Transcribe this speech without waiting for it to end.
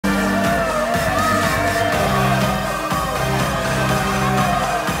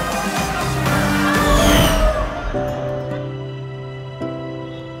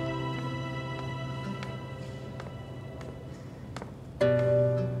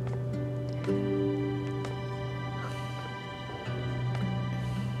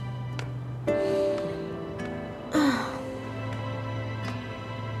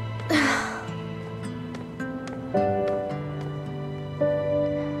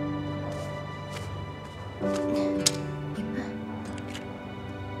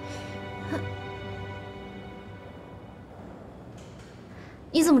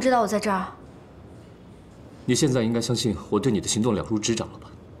怎么知道我在这儿？你现在应该相信我对你的行动了如指掌了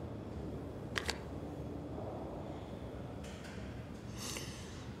吧？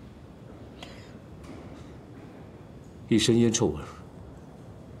一身烟臭味，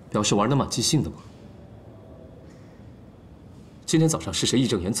表示玩得蛮尽兴的吗？今天早上是谁义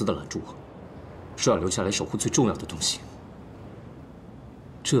正言辞地拦住我，说要留下来守护最重要的东西？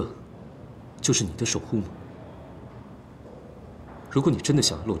这，就是你的守护吗？如果你真的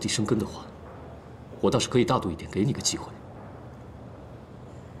想要落地生根的话，我倒是可以大度一点，给你个机会。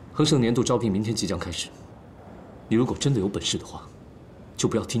恒盛年度招聘明天即将开始，你如果真的有本事的话，就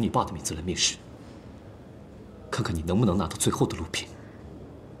不要提你爸的名字来面试，看看你能不能拿到最后的录屏。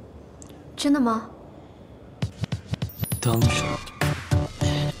真的吗？当然。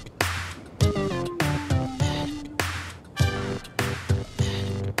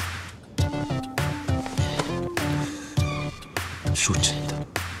说真的。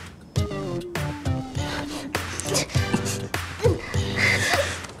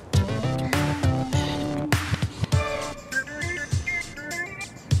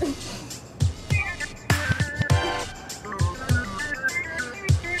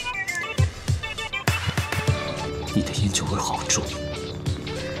 你的烟酒味好重，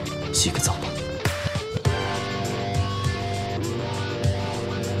洗个澡吧。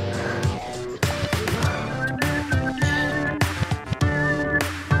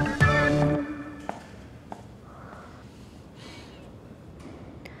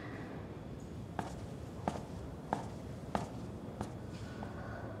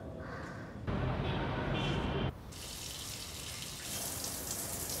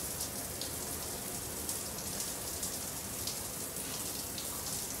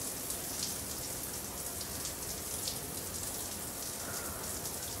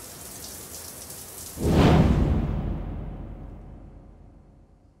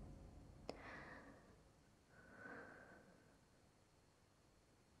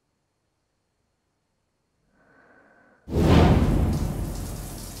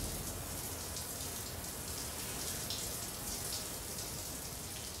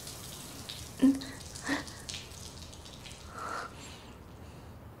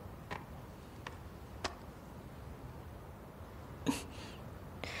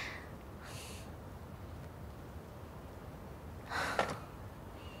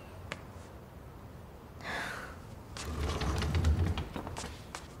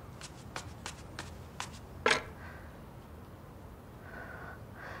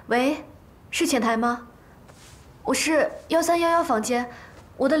喂，是前台吗？我是1311房间，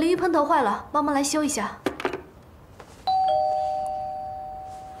我的淋浴喷头坏了，帮忙来修一下。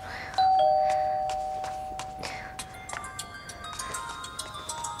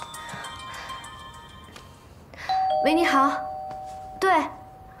喂，你好，对，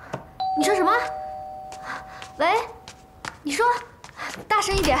你说什么？喂，你说，大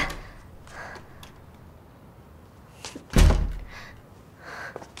声一点。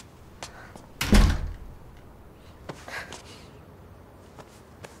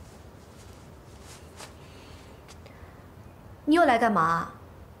 你又来干嘛？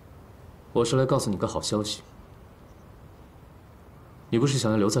我是来告诉你个好消息。你不是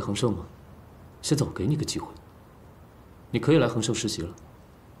想要留在恒盛吗？现在我给你个机会，你可以来恒盛实习了。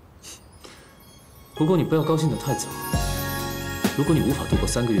不过你不要高兴得太早。如果你无法度过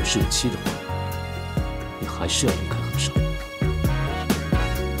3个月试用期的话，你还是要离开恒盛。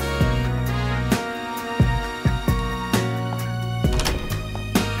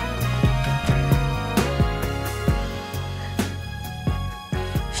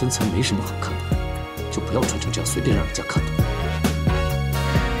 身材没什么好看的，就不要穿成这样，随便让人家看到。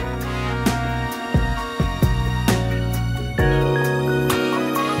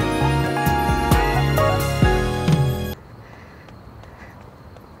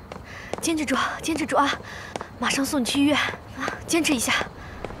坚持住，坚持住啊！马上送你去医院啊！坚持一下。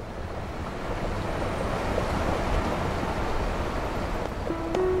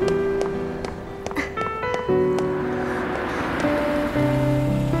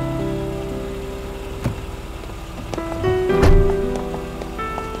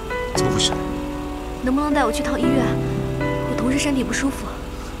 能不能带我去趟医院？我同事身体不舒服。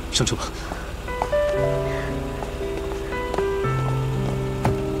上车吧。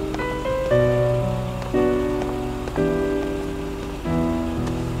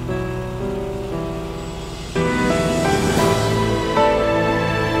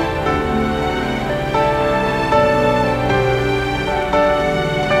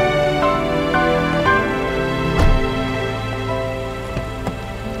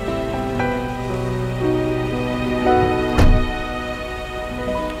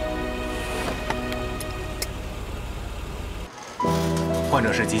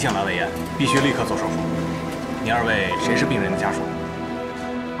者是急性阑尾炎，必须立刻做手术。你二位谁是病人的家属？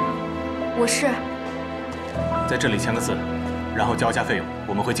我是。在这里签个字，然后交一下费用，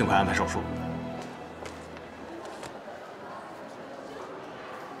我们会尽快安排手术。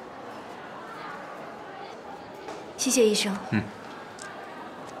谢谢医生。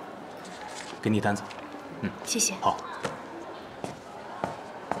给你单子。谢谢。好。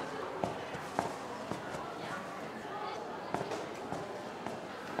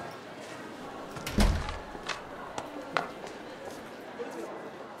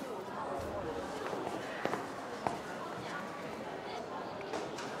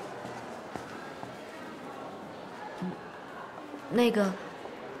那个，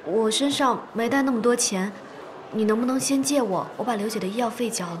我身上没带那么多钱，你能不能先借我？我把刘姐的医药费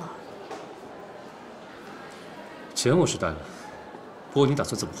交了。钱我是带了，不过你打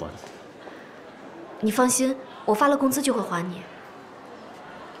算怎么还？你放心，我发了工资就会还你。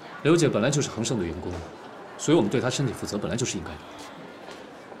刘姐本来就是恒盛的员工，所以我们对她身体负责本来就是应该的。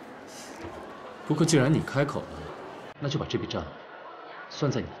不过既然你开口了，那就把这笔账算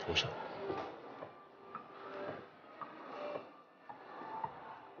在你的头上。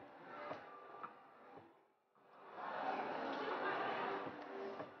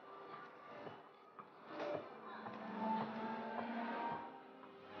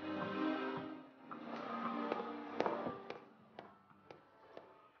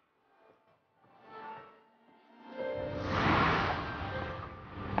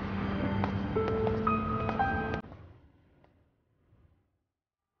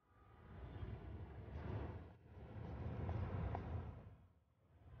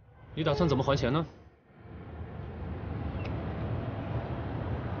你打算怎么还钱呢？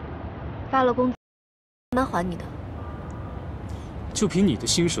发了工资，慢慢还你的。就凭你的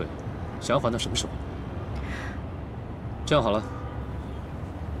薪水，想要还到什么时候？这样好了，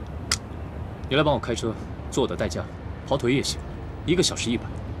你来帮我开车，做我的代驾，跑腿也行，1个小时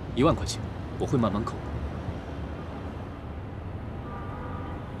100，1万块钱，我会慢慢扣。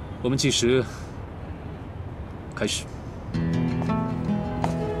我们计时，开始。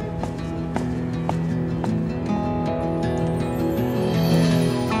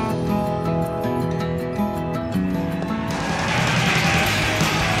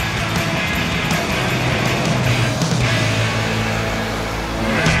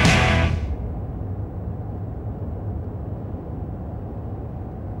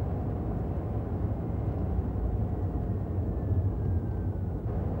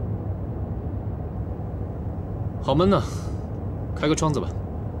好闷呐，开个窗子吧。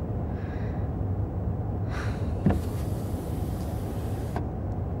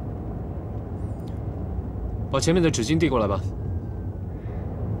把前面的纸巾递过来吧。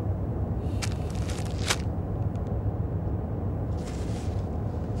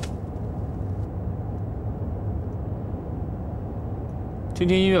听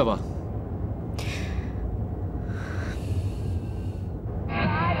听音乐吧。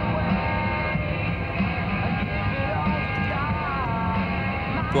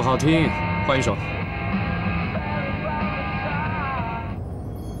不好听，换一首。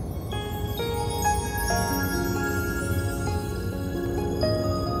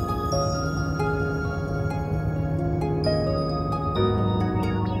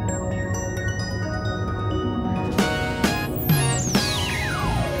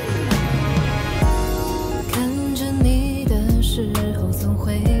看着你的时候，总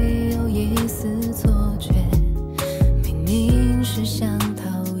会有一丝错觉，明明是想逃。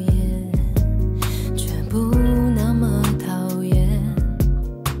不那么讨厌，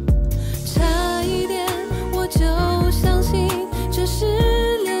差一点我就相信这是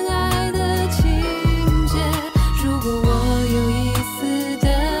恋爱的情节。如果我有一丝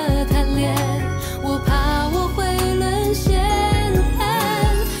的贪恋，我怕我会沦陷，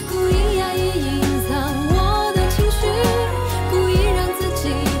故意压抑隐藏我的情绪，故意让自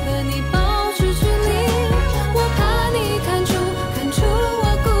己和你保持距离。我怕你看出我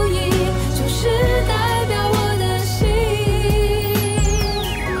故意就是代表我的心，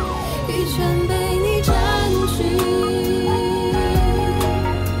已全被你占据。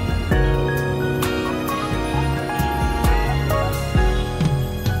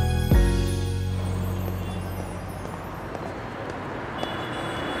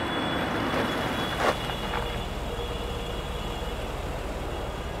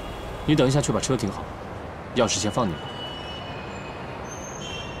你等一下去把车停好，钥匙先放你那。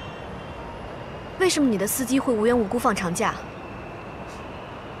为什么你的司机会无缘无故放长假？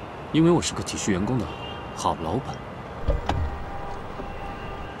因为我是个体恤员工的好老板。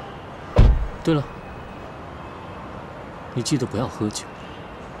对了，你记得不要喝酒。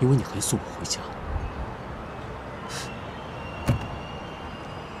因为你还送我回家。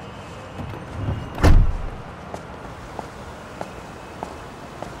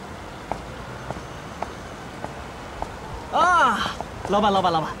啊，老板，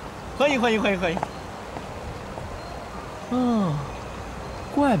欢迎！哦，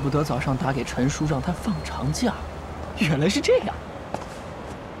怪不得早上打给陈叔让他放长假，原来是这样。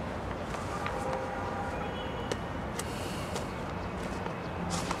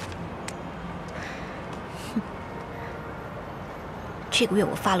这个月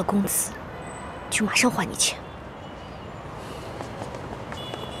我发了工资，就马上还你钱。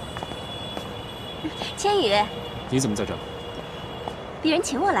千羽，你怎么在这儿？别人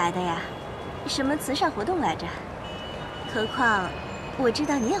请我来的呀，什么慈善活动来着？何况我知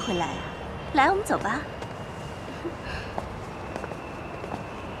道你也会来啊。来，我们走吧。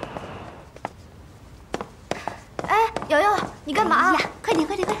哎，瑶瑶，你干嘛？快点！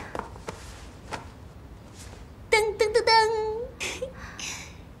噔噔噔噔，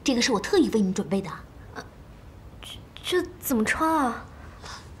这个是我特意为你准备的。这怎么穿啊？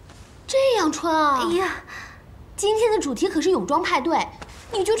这样穿啊？哎呀，今天的主题可是泳装派对，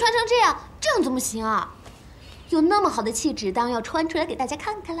你就穿成这样怎么行啊？有那么好的气质，当然要穿出来给大家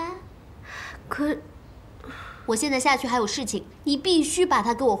看看啦。可，我现在下去还有事情，你必须把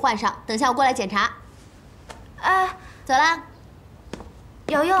它给我换上。等下我过来检查。哎，走啦，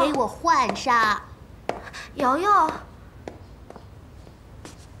瑶瑶，给我换上。瑶瑶。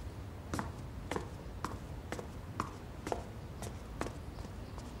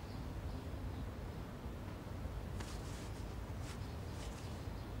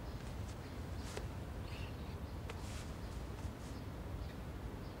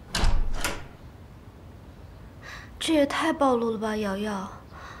这也太暴露了吧，瑶瑶！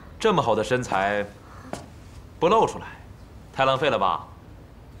这么好的身材，不露出来，太浪费了吧？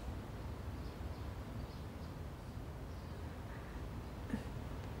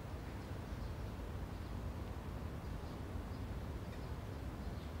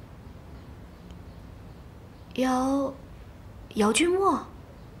姚君墨，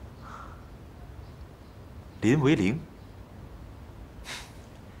林维玲，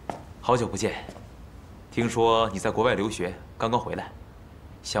好久不见。听说你在国外留学，刚刚回来，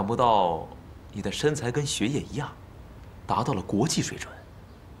想不到你的身材跟学业一样，达到了国际水准，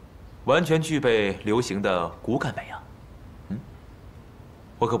完全具备流行的骨感美啊！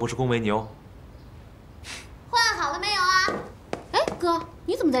我可不是恭维你哦。换好了没有啊？哎，哥，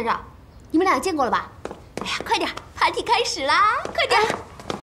你怎么在这儿？你们俩见过了吧？哎呀，快点 ，party 开始啦！快点。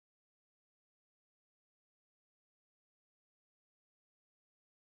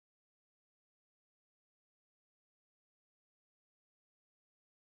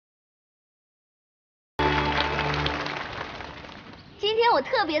今天我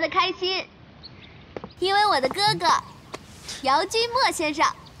特别的开心，因为我的哥哥姚君墨先生，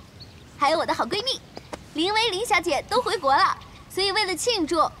还有我的好闺蜜林维玲小姐都回国了，所以为了庆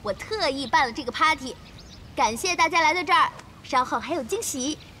祝，我特意办了这个 party。感谢大家来到这儿，稍后还有惊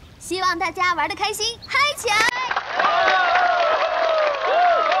喜，希望大家玩得开心，嗨起来！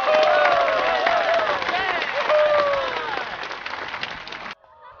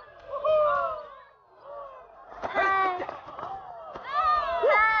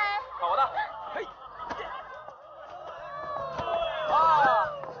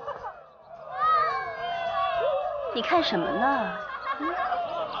你看什么呢？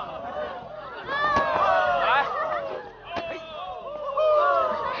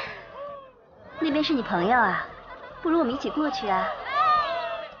那边是你朋友啊，不如我们一起过去啊。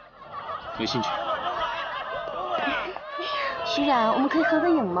没兴趣。徐冉，我们可以合个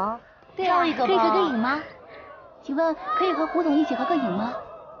影吗？对啊，可以合个影吗？请问可以和胡总一起合个影吗？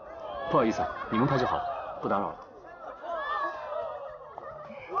不好意思，你们拍就好了，不打扰了。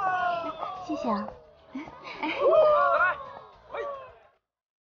谢谢啊。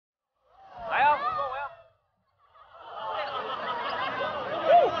来呀，跟我呀！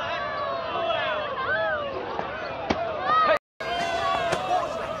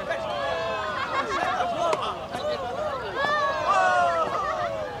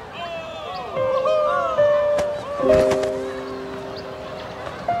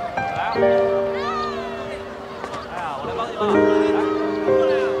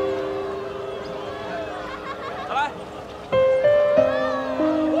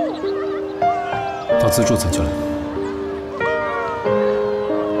到自助餐去了。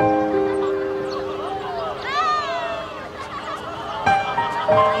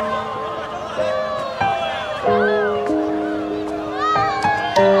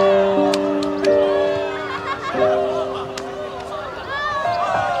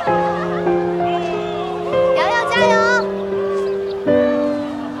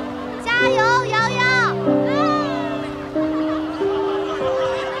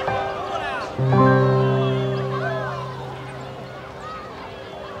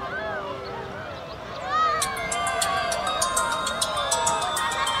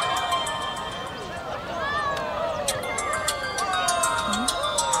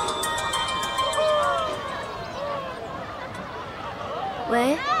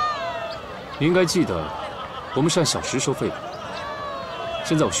喂，你应该记得，我们是按小时收费的。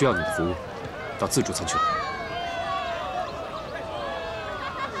现在我需要你的服务，到自助餐去了。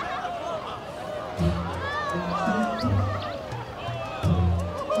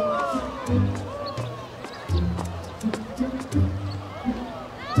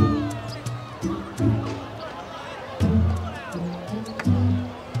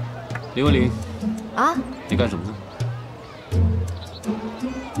林文玲，啊，你干什么呢？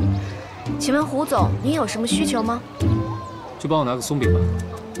请问胡总，您有什么需求吗？就帮我拿个松饼吧。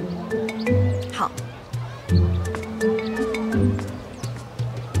好。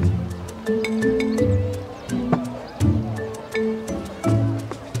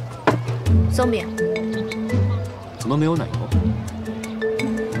松饼。怎么没有奶油？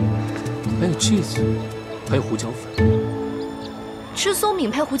还有 cheese， 还有胡椒粉。吃松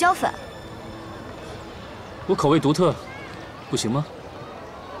饼配胡椒粉？我口味独特，不行吗？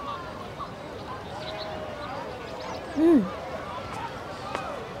嗯。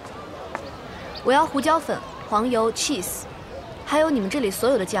我要胡椒粉、黄油、cheese， 还有你们这里所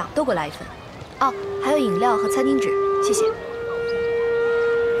有的酱都给我来1份。哦，还有饮料和餐巾纸，谢谢。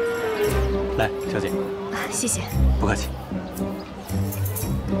来，小姐。谢谢。不客气。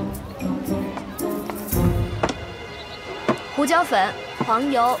胡椒粉、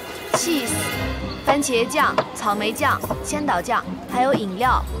黄油、cheese、番茄酱、草莓酱、千岛酱，还有饮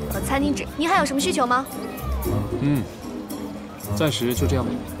料和餐巾纸。您还有什么需求吗？暂时就这样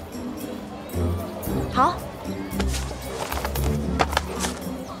吧。好。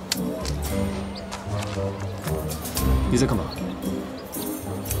你在干嘛？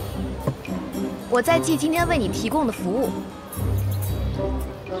我在记今天为你提供的服务。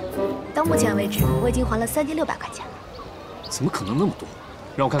到目前为止，我已经还了3600块钱了。怎么可能那么多？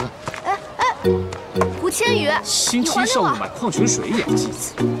让我看看。胡千羽，星期一上午买矿泉水也要记一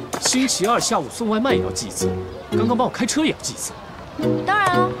次，星期二下午送外卖也要记一次，刚刚帮我开车也要记一次。当然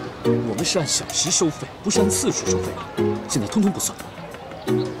了，我们是按小时收费，不是按次数收费，现在通通不算。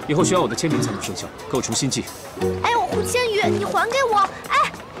以后需要我的签名才能生效，给我重新记。哎呦，胡千羽，你还给我！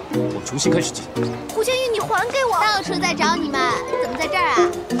哎，我重新开始记。胡千羽，你还给我！到处在找你们，怎么在这儿啊？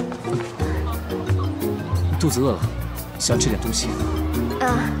肚子饿了，想吃点东西。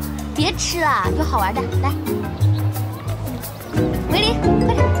别吃了，有好玩的，来。维林，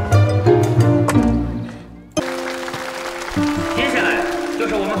快点。接下来就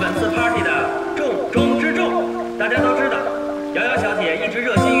是我们本次 party 的重中之重。大家都知道，瑶瑶小姐一直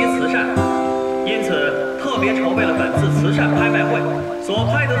热心于慈善，因此特别筹备了本次慈善拍卖会，所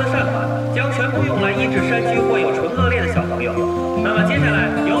拍得的善款将全部用来医治山区患有唇腭裂的小朋友。那么接下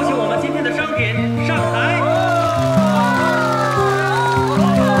来有请我们今天的商品上台。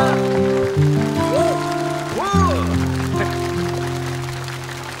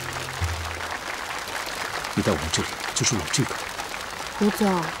你带我来这里就是为了这个？胡总，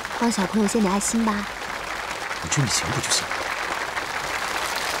帮小朋友献点爱心吧。你捐点钱不就行了？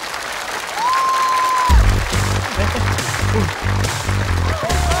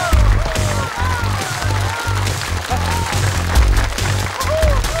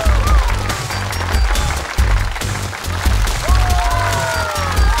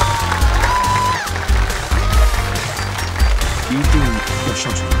一定要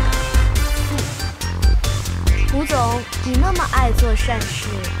上去吗？胡总，你那么爱做善事，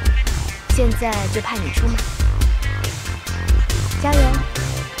现在就派你出马，加油！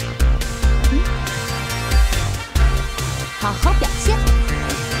好好表现。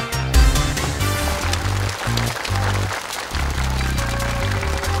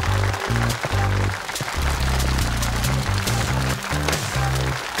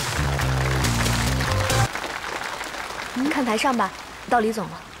看台上吧，到李总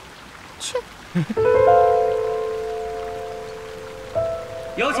了。去。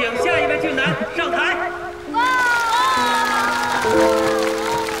有请下一位俊男上台。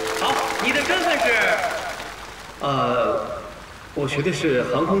好，你的身份是？我学的是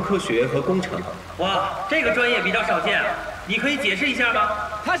航空科学和工程。哇，这个专业比较少见啊，你可以解释一下吗？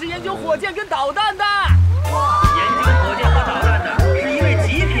他是研究火箭跟导弹的。研究火箭和导弹的是一位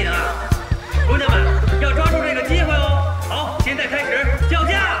极品啊！姑娘们要抓住这个机会哦。好，现在开始叫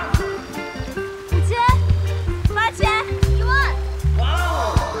价。5000、8000、1万。哇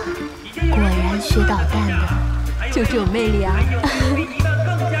哦！果然学导弹的就这种魅力啊！还有比1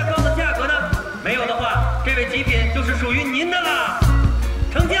万更加高的价格呢？没有的话，这位极品就是属于您的了。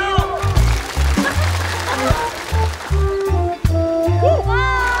成交！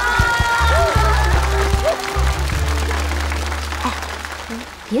哎，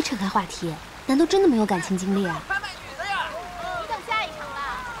别扯开话题，难道真的没有感情经历啊？看下一场。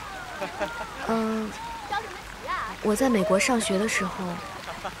我在美国上学的时候，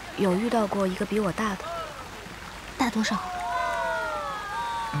有遇到过一个比我大的。大多少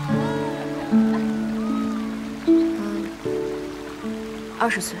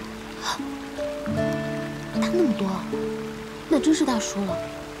？20岁。大那么多，那真是大叔了。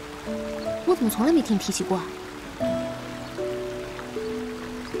我怎么从来没听提起过啊？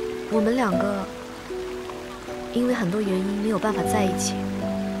我们两个因为很多原因没有办法在一起，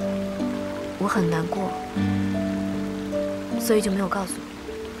我很难过，所以就没有告诉你。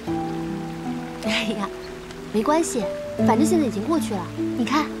哎呀，没关系，反正现在已经过去了。你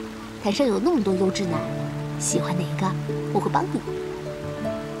看，台上有那么多优质男，喜欢哪个，我会帮你。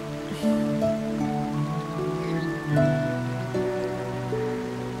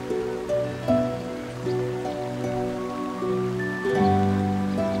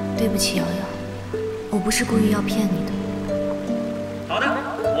对不起，瑶瑶，我不是故意要骗你的。好的，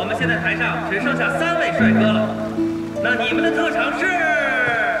我们现在台上只剩下3位帅哥了，那你们的特长是？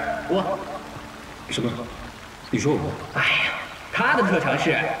我？什么？你说我？哎呀，他的特长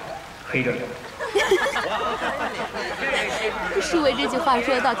是黑着脸。舒伟这句话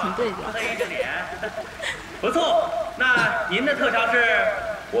说的倒挺对的。黑着脸，不错。那您的特长是？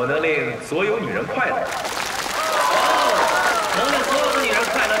我能令所有女人快乐。能令所有的女人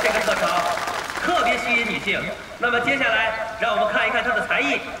快乐，这个特长特别吸引女性。那么接下来，让我们看一看她的才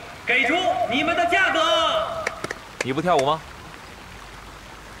艺，给出你们的价格。你不跳舞吗？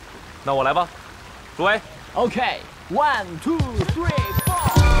那我来吧，诸位。OK，1、2、3、4。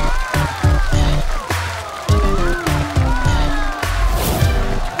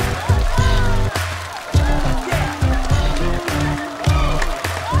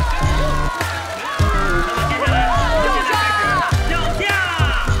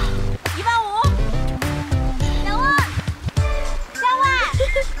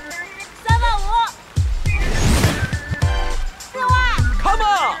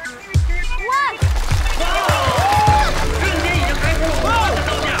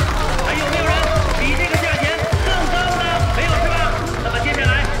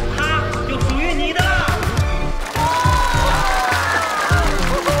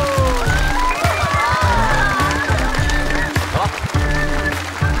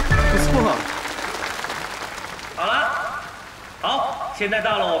现在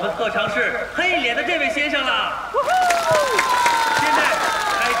到了我们特长是黑脸的这位先生了。现在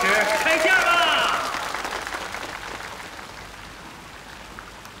开始开价吧。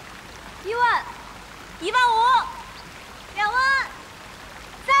1万、1万5、2万、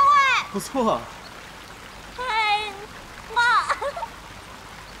3万。不错。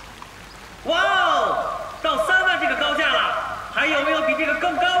哇哦，到3万这个高价了，还有没有比这个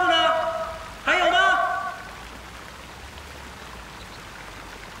更高的呢？还有吗？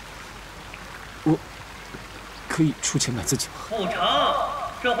我可以出钱买自己吗？不成，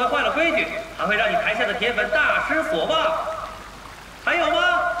这回坏了规矩，还会让你台下的铁粉大失所望。还有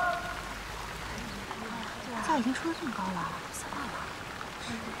吗？价已经出得这么高了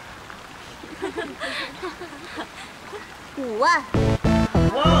，5万。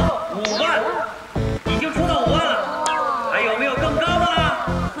哇，5万，已经出到5万了，还有没有更高的了？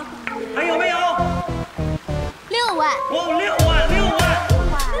还有没有？6万。哇，6万，6万，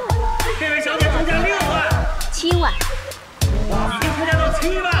这位小姐出价6万。7万。已经出价到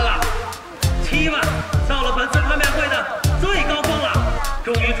7万了，7万，到了本次拍卖会的最高峰了，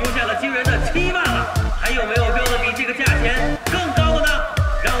终于出现了惊人的7万了，还有没有标的比这个价钱更高的呢？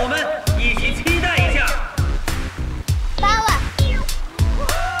让我们一起期待一下。8万。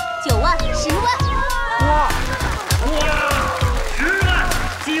9万、10万，哇，10万，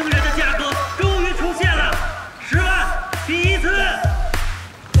惊人的价格终于出现了，10万第一次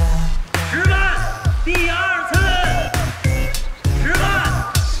，10万第2次，10万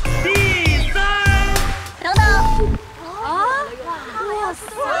第3。等等。哇塞！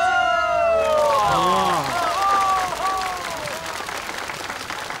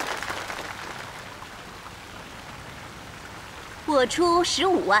我出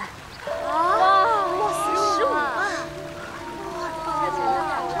15万。15万！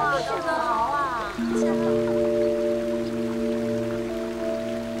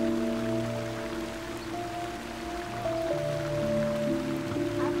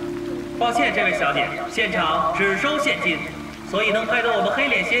抱歉，这位小姐，现场只收现金，所以能拍到我们黑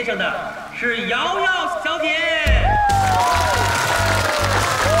脸先生的是瑶瑶小姐。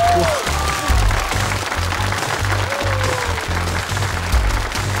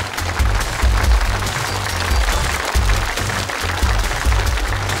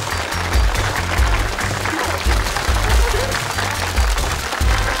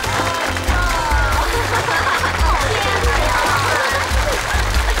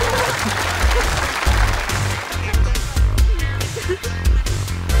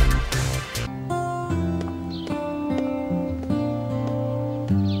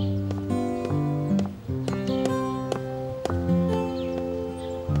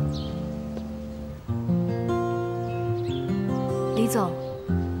总，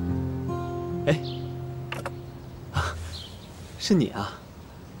哎，是你啊！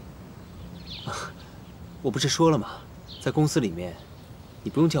我不是说了吗？在公司里面，你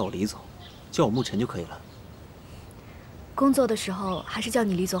不用叫我李总，叫我沐晨就可以了。工作的时候还是叫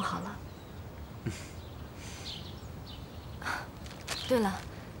你李总好了。对了，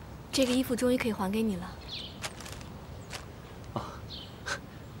这个衣服终于可以还给你了。啊，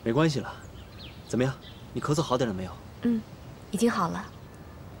没关系了。怎么样？你咳嗽好点了没有？嗯，已经好了。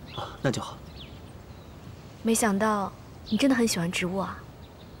啊，那就好。没想到你真的很喜欢植物啊。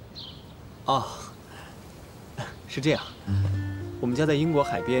哦，是这样。我们家在英国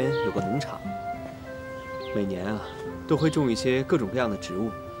海边有个农场，每年啊都会种一些各种各样的植物。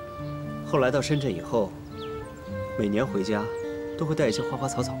后来到深圳以后，每年回家都会带一些花花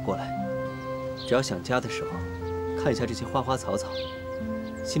草草过来。只要想家的时候，看一下这些花花草草，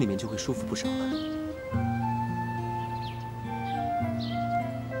心里面就会舒服不少了。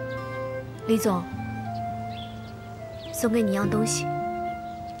李总，送给你一样东西。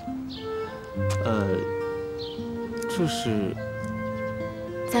这是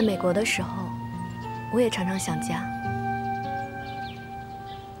在美国的时候，我也常常想家。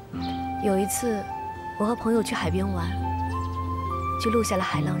有一次，我和朋友去海边玩，就录下了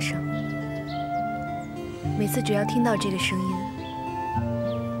海浪声。每次只要听到这个声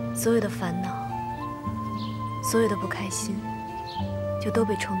音，所有的烦恼，所有的不开心，就都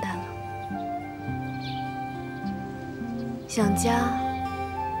被冲淡了。想家，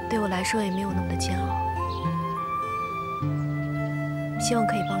对我来说也没有那么的煎熬。希望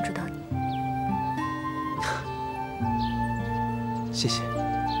可以帮助到你。谢谢。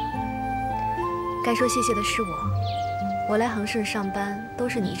该说谢谢的是我，我来恒顺上班都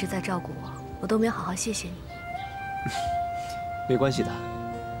是你一直在照顾我，我都没有好好谢谢你。没关系的，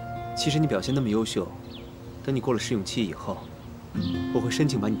其实你表现那么优秀，等你过了试用期以后，我会申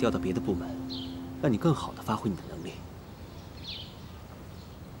请把你调到别的部门，让你更好的发挥你的能力。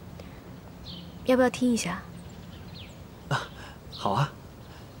要不要听一下？啊，好啊。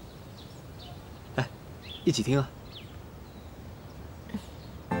哎，一起听啊。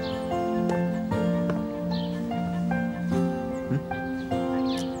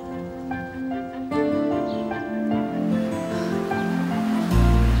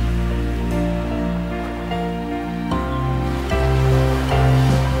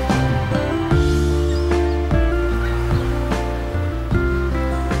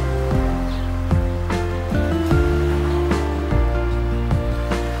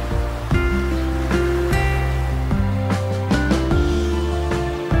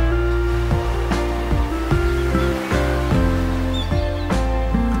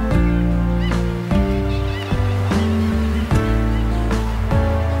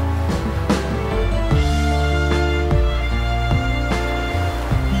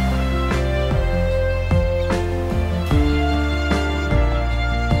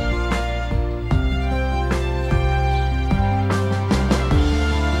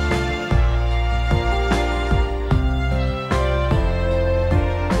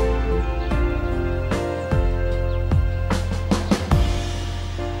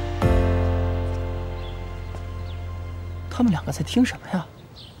他们两个在听什么呀？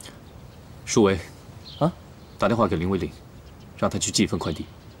舒维，啊，打电话给林威林，让他去寄一份快递。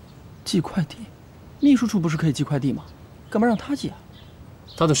寄快递？秘书处不是可以寄快递吗？干嘛让他寄啊？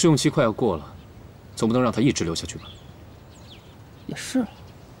他的试用期快要过了，总不能让他一直留下去吧？也是。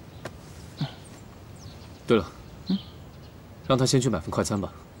对了，让他先去买份快餐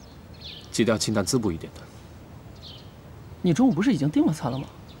吧，记得要清淡滋补一点的。你中午不是已经订了餐了吗？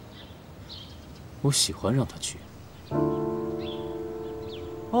我喜欢让他去。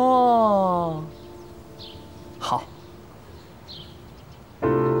哦，好。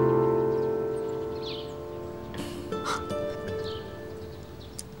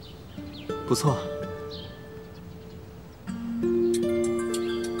不错。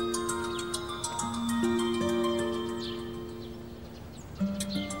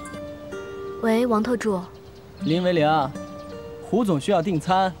喂，王特助。林维玲，胡总需要订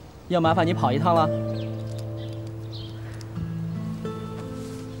餐，要麻烦你跑一趟了。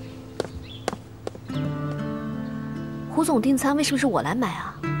胡总订餐为什么是我来买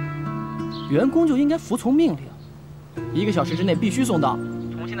啊？员工就应该服从命令，1个小时之内必须送到。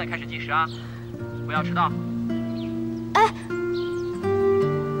从现在开始计时啊，不要迟到。哎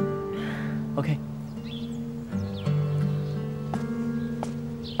 ，OK。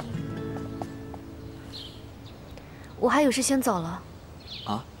我还有事先走了。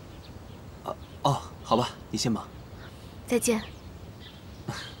啊？哦，好吧，你先忙。再见。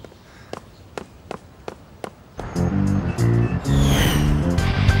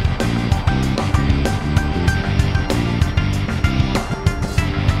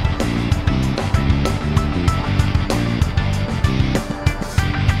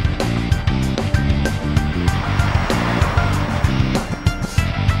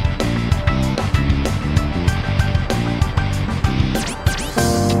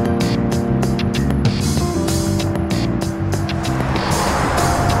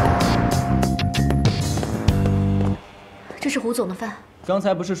胡总的饭。刚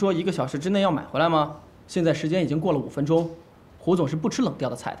才不是说1个小时之内要买回来吗？现在时间已经过了5分钟，胡总是不吃冷掉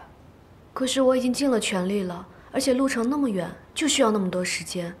的菜的。可是我已经尽了全力了，而且路程那么远，就需要那么多时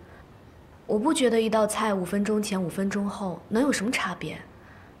间。我不觉得一道菜5分钟前、5分钟后能有什么差别。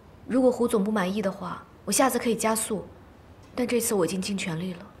如果胡总不满意的话，我下次可以加速，但这次我已经尽全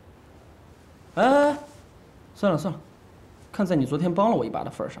力了。哎，算了算了，看在你昨天帮了我一把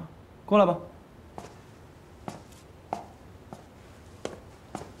的份上，过来吧。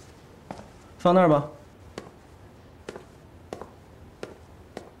放那儿吧。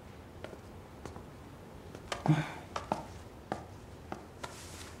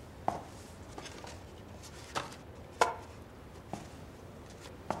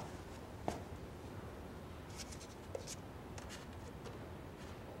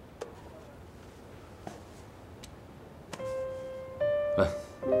来，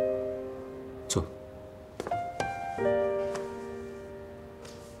坐。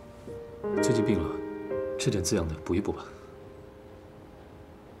最近病了，吃点滋养的补一补吧。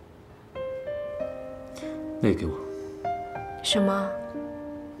那个给我。什么？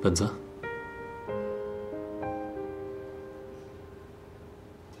本子。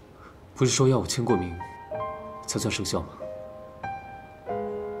不是说要我签过名才算生效吗？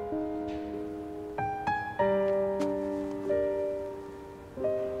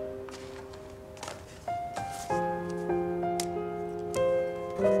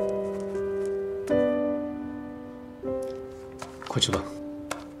快吃吧，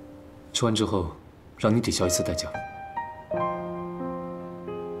吃完之后让你抵消一次代价。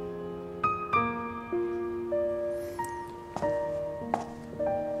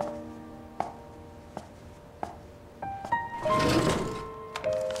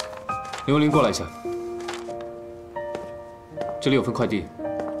刘林，过来一下，这里有份快递，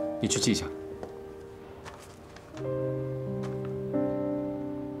你去寄一下。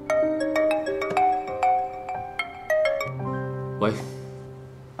喂。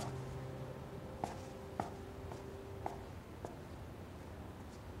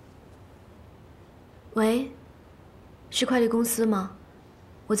喂，是快递公司吗？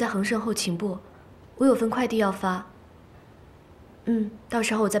我在恒盛后勤部，我有份快递要发。到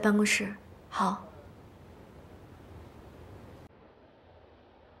时候我在办公室。好。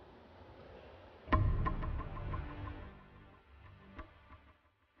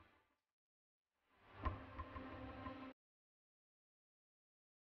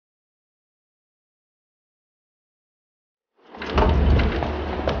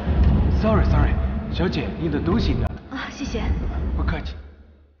Sorry， 小姐，你的东西呢？啊，谢谢。不客气。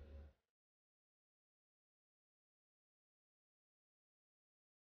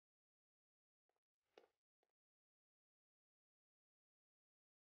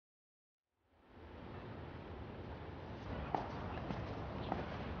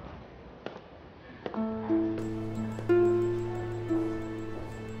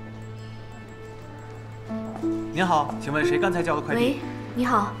您好，请问谁刚才交的快递？喂，你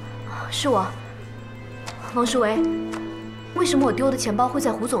好，是我，王书维。为什么我丢的钱包会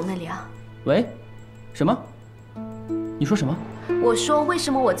在胡总那里啊？喂，什么？你说什么？我说为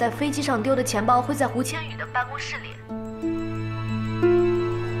什么我在飞机上丢的钱包会在胡千羽的办公室里？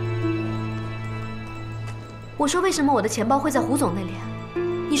我说为什么我的钱包会在胡总那里？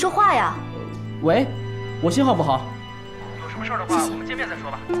你说话呀！喂，我信号不好。有什么事儿的话，我们见面再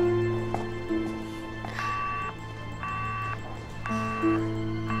说吧。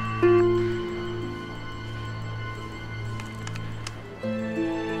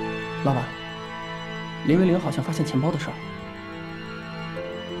老板，林维玲好像发现钱包的事儿，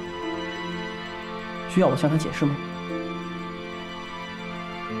需要我向她解释吗？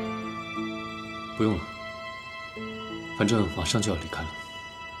不用了，反正马上就要离开了。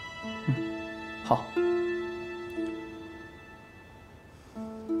好。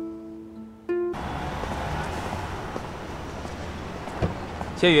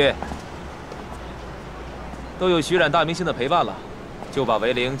千羽，都有徐冉大明星的陪伴了。就把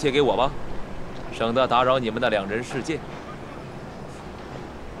维玲借给我吧，省得打扰你们的2人世界。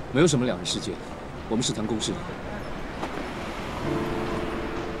没有什么2人世界，我们是谈公事的。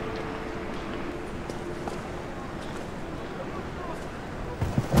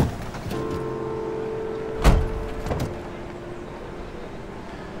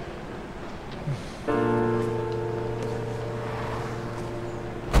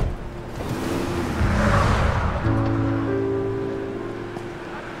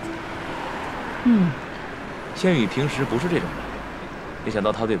千羽平时不是这种人，没想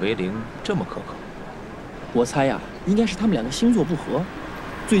到他对维玲这么苛刻。我猜呀，应该是他们2个星座不合，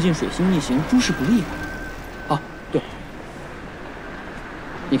最近水星逆行，诸事不利吧。啊，对，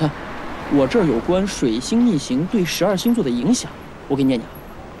你看，我这儿有关水星逆行对12星座的影响，我给你念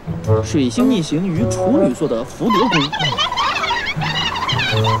念啊。水星逆行于处女座的福德宫。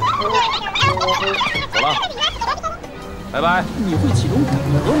走了，拜拜。你会启动百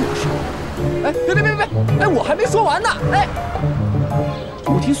合模式？哎，别！哎，我还没说完呢！哎，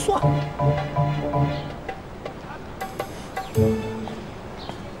不提算了。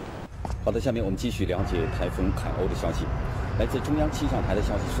好的，下面我们继续了解台风凯欧的消息。来自中央气象台的消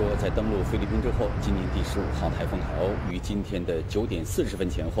息说，在登陆菲律宾之后，今年第15号台风凯欧于今天的9点40分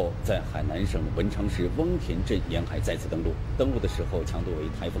前后，在海南省文昌市翁田镇沿海再次登陆。登陆的时候强度为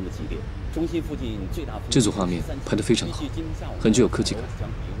台风的级别，中心附近最大。这组画面拍得非常好，很具有科技感，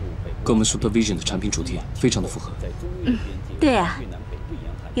跟我们 Supervision 的产品主题非常的符合。对啊，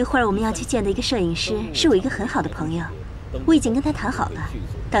一会儿我们要去见的一个摄影师是我一个很好的朋友，我已经跟他谈好了，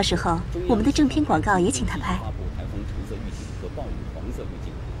到时候我们的正片广告也请他拍。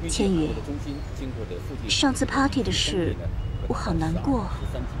千羽，上次 party 的事，我好难过，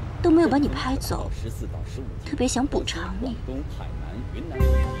都没有把你拍走，特别想补偿你。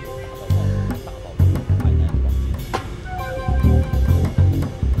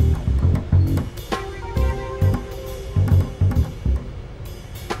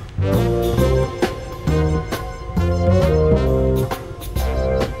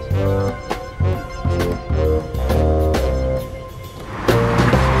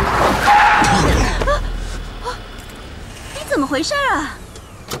怎么回事啊？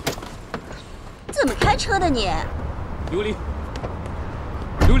怎么开车的你？琉璃，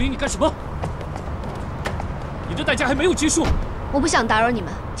琉璃，你干什么？你的代价还没有结束。我不想打扰你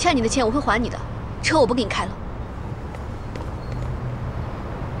们，欠你的钱我会还你的，车我不给你开了。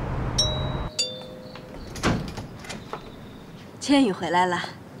千羽回来了。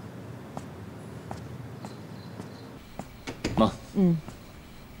妈。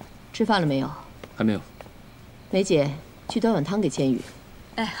吃饭了没有？还没有。梅姐，去端碗汤给千羽。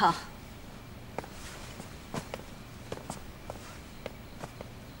哎，好。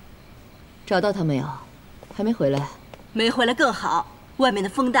找到他没有？还没回来。没回来更好，外面的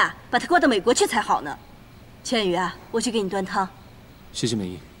风大，把他刮到美国去才好呢。千羽啊，我去给你端汤。谢谢美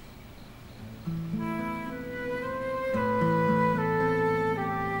英。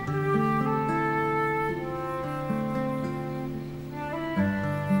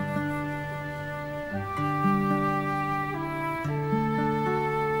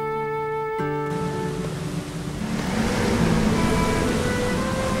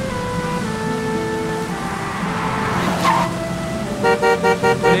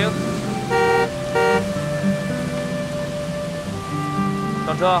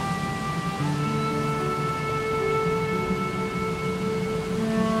上车。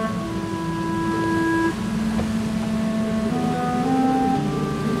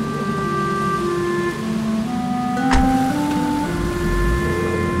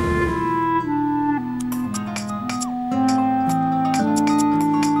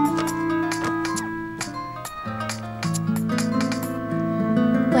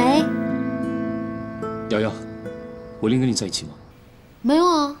喂，瑶瑶，我另跟你在一起吗？没有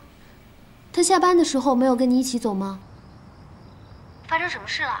啊，他下班的时候没有跟你一起走吗？发生什么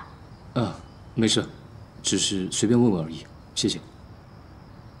事了？啊，没事，只是随便问问而已，谢谢。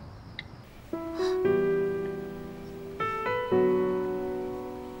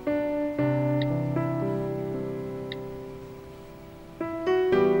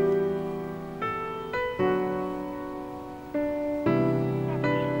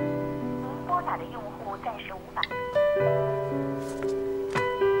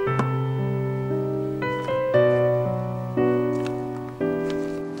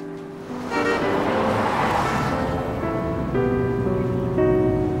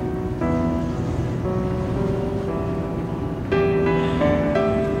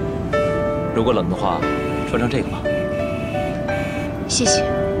如果冷的话，穿上这个吧。谢谢。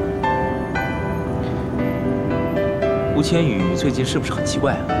吴千羽最近是不是很奇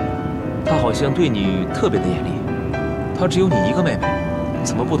怪啊？他好像对你特别的严厉。他只有你一个妹妹，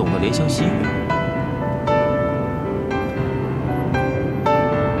怎么不懂得怜香惜玉啊？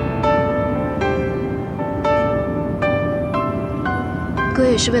哥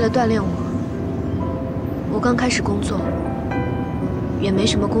也是为了锻炼我。我刚开始工作，也没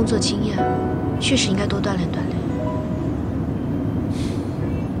什么工作经验，确实应该多锻炼锻炼。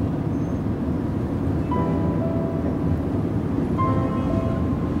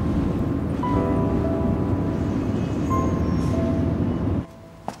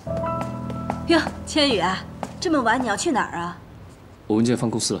哟，千羽啊，这么晚你要去哪儿啊？我文件放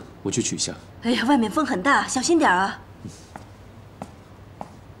公司了，我去取一下。哎呀，外面风很大，小心点啊。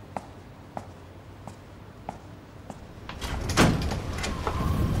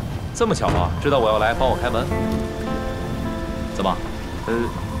这么巧啊？知道我要来，帮我开门。怎么？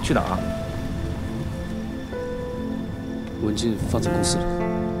去哪儿啊？文件放在公司里，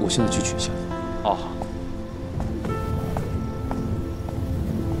我现在去取一下。哦，好。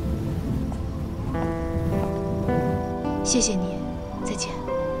谢谢你，再见。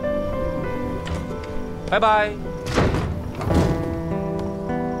拜拜。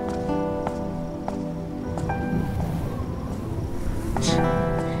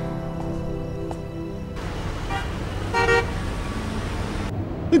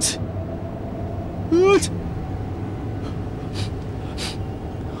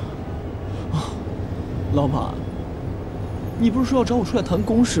老板，你不是说要找我出来谈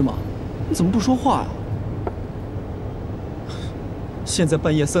公事吗？你怎么不说话呀？现在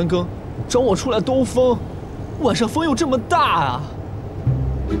半夜3更，找我出来兜风，晚上风又这么大啊！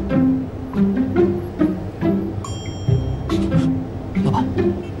老板，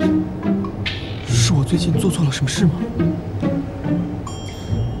是我最近做错了什么事吗？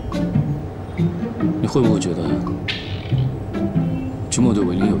你会不会觉得君莫对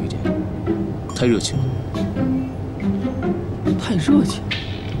维林有一点太热情了？太热情？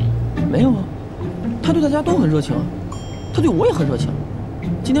没有啊，他对大家都很热情啊，他对我也很热情，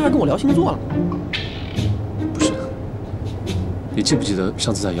今天还跟我聊星座了。不是，你记不记得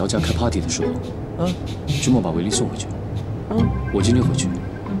上次在姚家开 party 的时候，君莫把维林送回去，我今天回去，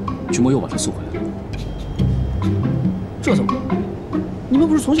君莫又把他送回来了。这怎么？你们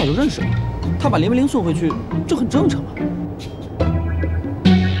不是从小就认识吗？他把连维林送回去，这很正常嘛。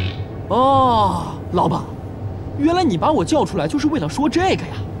哦，老板，原来你把我叫出来就是为了说这个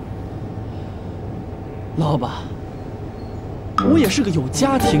呀。老板，我也是个有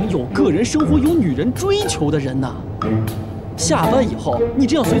家庭、有个人生活、有女人追求的人呐。下班以后，你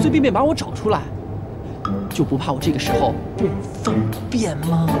这样随随便便把我找出来，就不怕我这个时候不方便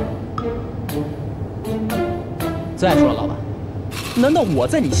吗？再说了，老板，难道我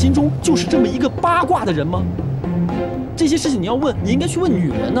在你心中就是这么一个八卦的人吗？这些事情你要问，你应该去问女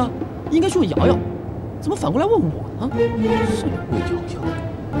人呢，应该去问瑶瑶，怎么反过来问我呢？问瑶瑶？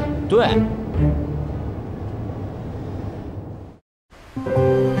对。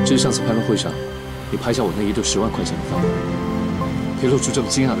这是上次拍卖会上你拍下我那一对10万块钱的饭，可以露出这么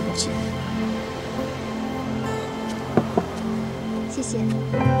惊讶的表情。谢谢。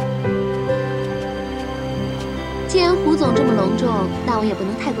既然胡总这么隆重，那我也不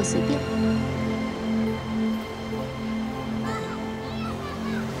能太过随便。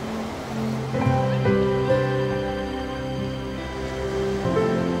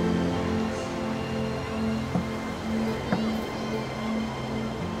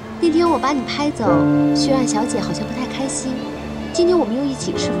那天我把你拍走，薛冉小姐好像不太开心。今天我们又一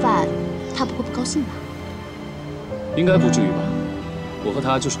起吃饭，她不会不高兴吧？应该不至于吧？我和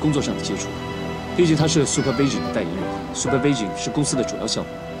她就是工作上的接触，毕竟她是 Supervision 的代言人 ，Supervision 是公司的主要项目，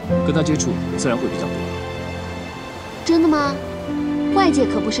跟她接触自然会比较多。真的吗？外界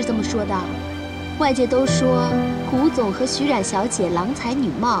可不是这么说的，外界都说胡总和徐冉小姐郎才女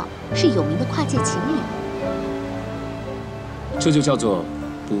貌，是有名的跨界情侣。这就叫做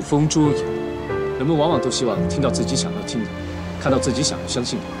捕风捉影。人们往往都希望听到自己想要听的，看到自己想要相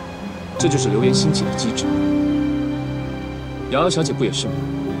信的，这就是流言兴起的机制。瑶瑶小姐不也是吗？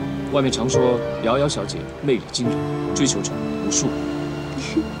外面常说瑶瑶小姐魅力惊人，追求者无数。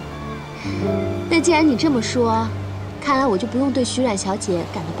那既然你这么说，看来我就不用对徐冉小姐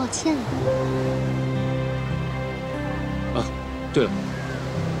感到抱歉了。啊，对了，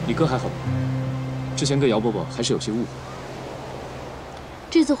你哥还好吗？之前跟姚伯伯还是有些误会。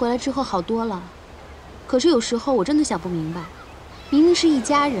这次回来之后好多了，可是有时候我真的想不明白，明明是一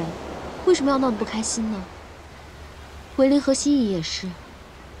家人，为什么要闹得不开心呢？维林和心怡也是，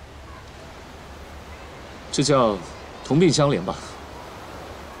这叫同病相怜吧。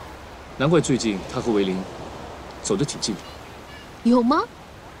难怪最近他和维林走得挺近的。有吗？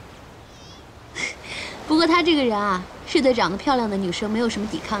不过他这个人啊，是对长得漂亮的女生没有什么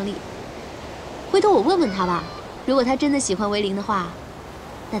抵抗力。回头我问问他吧，如果他真的喜欢维林的话，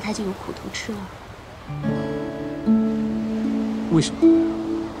那他就有苦头吃了。为什么？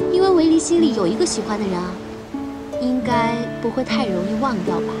因为维林心里有一个喜欢的人啊，应该不会太容易忘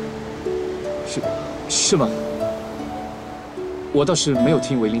掉吧？是吗？我倒是没有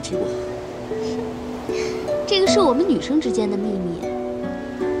听维林提过。这个是我们女生之间的秘密。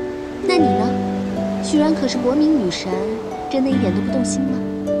那你呢？徐冉可是国民女神，真的一点都不动心吗？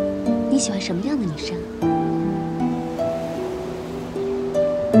你喜欢什么样的女生？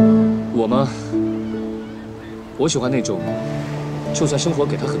我吗？我喜欢那种，就算生活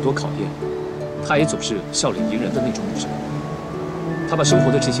给她很多考验，她也总是笑脸迎人的那种女生。她把生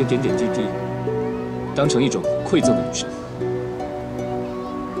活的这些点点滴滴当成一种馈赠的女生。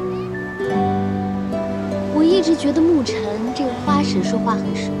我一直觉得沐晨这个花神说话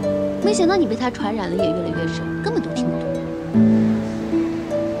很深，没想到你被他传染了也越来越深，根本都听不懂。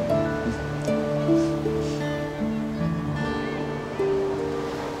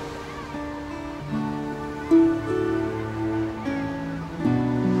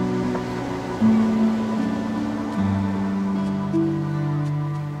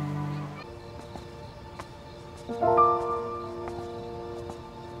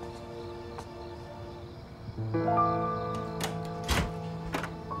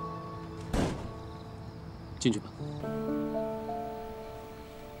进去吧。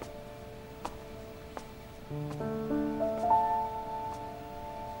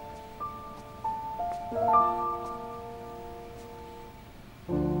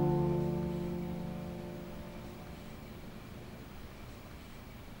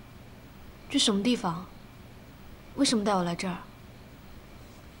这什么地方？为什么带我来这儿？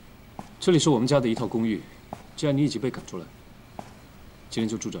这里是我们家的一套公寓，既然你已经被赶出来，今天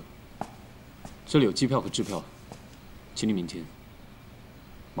就住这儿。这里有机票和支票，请你明天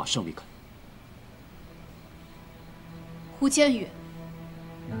马上离开。胡千羽，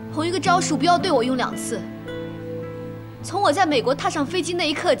同一个招数不要对我用2次。从我在美国踏上飞机那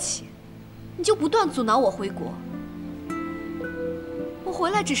一刻起，你就不断阻挠我回国。我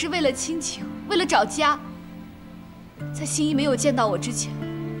回来只是为了亲情，为了找家。在新一没有见到我之前，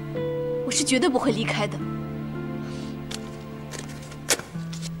我是绝对不会离开的。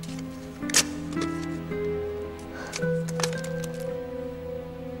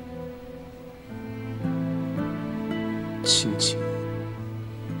亲情，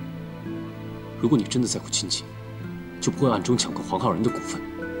如果你真的在乎亲情，就不会暗中抢购黄浩然的股份；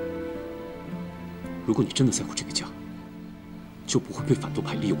如果你真的在乎这个家，就不会被反动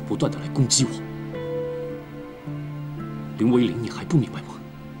派利用，不断的来攻击我。林维林，你还不明白吗？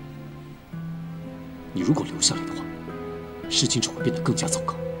你如果留下来的话，事情只会变得更加糟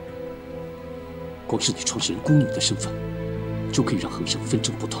糕。光是你创始人孤女的身份，就可以让恒盛纷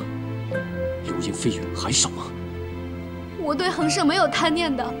争不断，流言蜚语还少吗？我对恒盛没有贪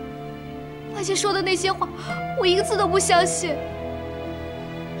念的，外界说的那些话，我一个字都不相信。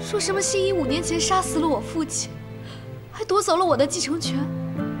说什么新一5年前杀死了我父亲，还夺走了我的继承权，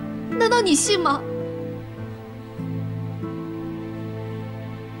难道你信吗？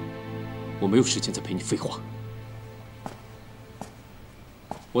我没有时间再陪你废话。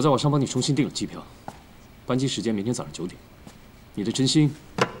我在网上帮你重新订了机票，班机时间明天早上9点。你的真心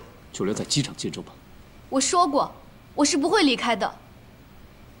就留在机场见证吧。我说过，我是不会离开的。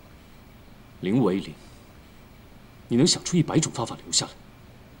林维林，你能想出100种方法留下来，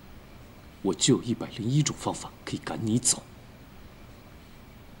我就有101种方法可以赶你走。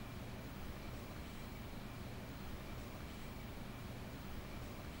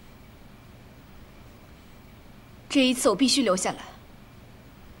这一次我必须留下来，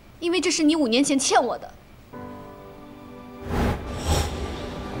因为这是你5年前欠我的。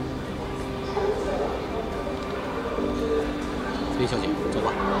林小姐，走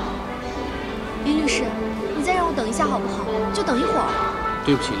吧。林律师，你再让我等一下好不好？就等一会儿。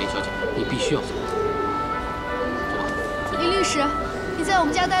对不起，林小姐，你必须要走。走吧。林律师，你在我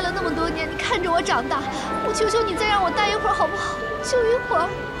们家待了那么多年，你看着我长大，我求求你再让我待一会儿好不好？就一会儿。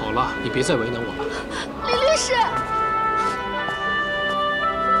好了，你别再为难我了。林律师。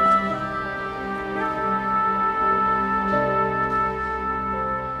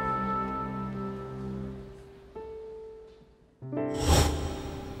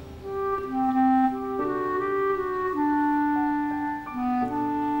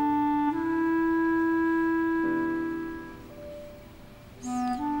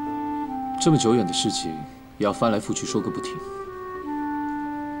这么久远的事情，也要翻来覆去说个不停。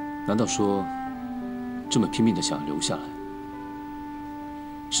难道说，这么拼命的想要留下来，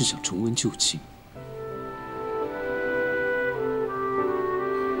是想重温旧情？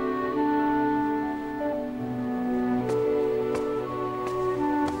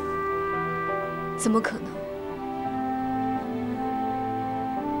怎么可能？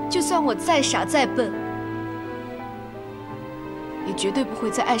就算我再傻再笨，也绝对不会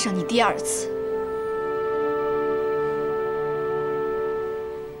再爱上你第2次。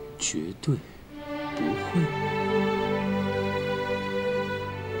绝对不会。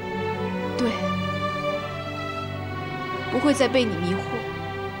对，不会再被你迷惑，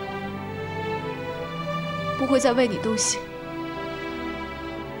不会再为你动心，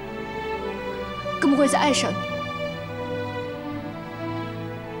更不会再爱上你。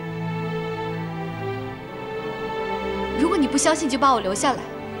如果你不相信就把我留下来，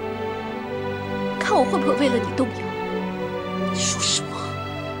看我会不会为了你动摇。你说什么？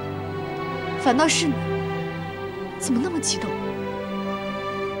反倒是你，怎么那么激动？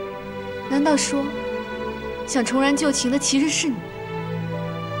难道说想重燃旧情的其实是你？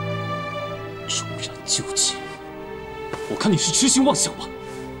重燃旧情？我看你是痴心妄想吧。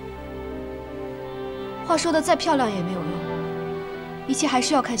话说的再漂亮也没有用，一切还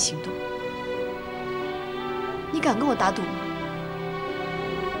是要看行动。你敢跟我打赌吗？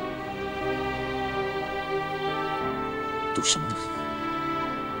赌什么呢？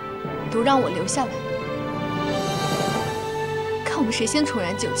赌让我留下来，看我们谁先重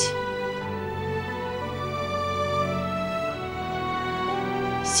燃旧情。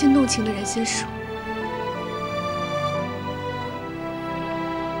先动情的人先输。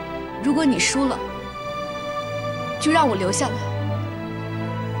如果你输了，就让我留下来；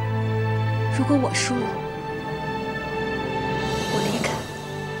如果我输了，我离开，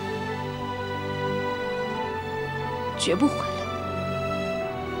绝不回来。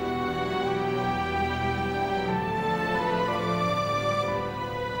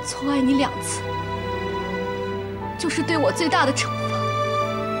从爱你2次，就是对我最大的惩罚。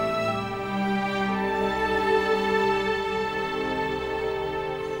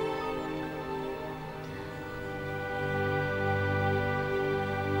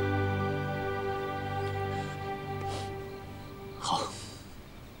好，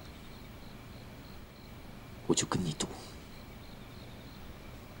我就跟你赌。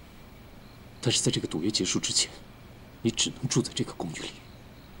但是在这个赌约结束之前，你只能住在这个公寓里。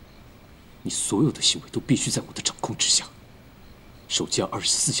你所有的行为都必须在我的掌控之下，手机要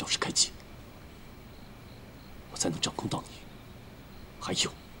24小时开机，我才能掌控到你。还有，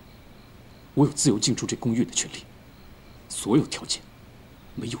我有自由进出这公寓的权利，所有条件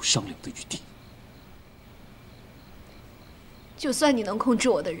没有商量的余地。就算你能控制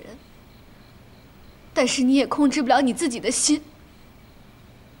我的人，但是你也控制不了你自己的心。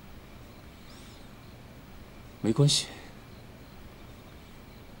没关系。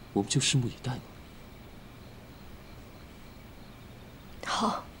我们就拭目以待吧。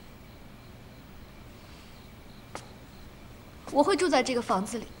好，我会住在这个房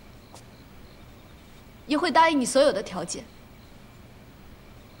子里，也会答应你所有的条件。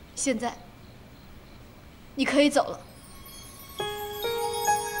现在，你可以走了。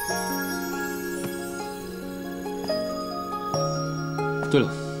对了，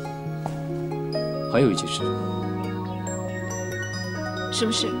还有一件事。什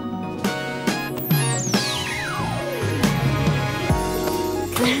么事？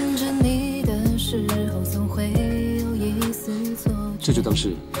看着你的时候，总会有一丝错觉。这就当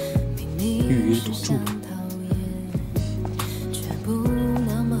是预约赌注吧。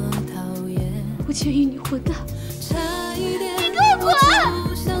不介意你混蛋！你给我滚！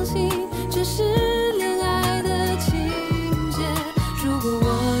相信这是恋爱的情节。如果我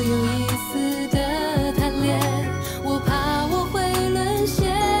有一丝的贪恋，我怕我会沦陷。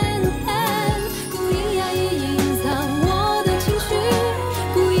故意压抑隐藏我的情绪，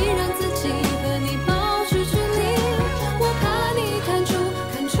故意让自己和你保持距离。我怕你看出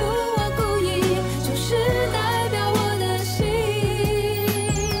我故意，就是代表我的心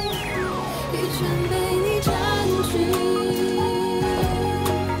已全被你占据。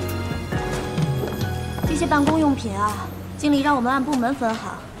这些办公用品啊，经理让我们按部门分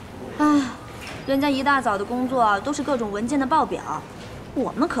好。唉，人家一大早的工作都是各种文件的报表，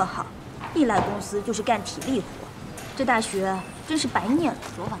我们可好，一来公司就是干体力活。这大学真是白念了。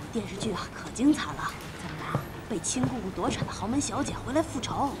昨晚的电视剧啊，可精彩了。怎么着，被亲姑姑夺产的豪门小姐回来复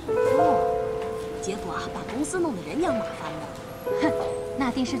仇？结果啊，把公司弄得人仰马翻的。哼，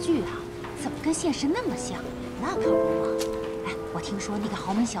那电视剧啊，怎么跟现实那么像？那可不嘛。哎，我听说那个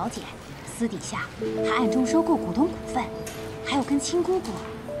豪门小姐私底下还暗中收购股东股份，还有跟亲姑姑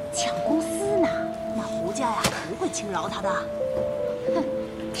抢公司呢。那胡家呀，不会轻饶她的。哼，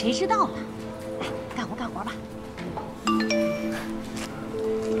谁知道呢？哎，干活吧。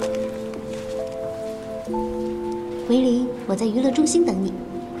维林，我在娱乐中心等你。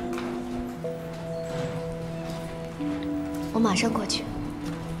我马上过去。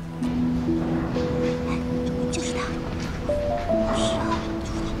就是他。是啊，就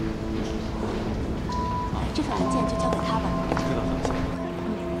是他。这份文件就交给他吧。知道了。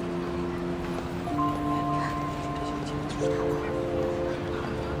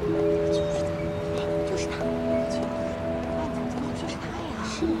就是他。就是他呀。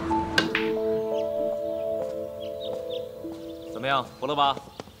是啊。怎么样，服了吧？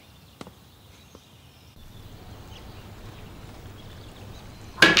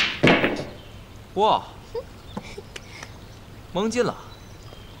哇，蒙进了。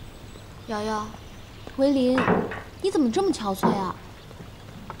瑶瑶，维林，你怎么这么憔悴啊？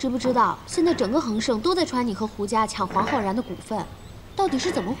知不知道现在整个恒盛都在传你和胡家抢黄浩然的股份，到底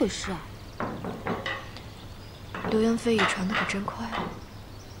是怎么回事啊？流言蜚语传得可真快啊！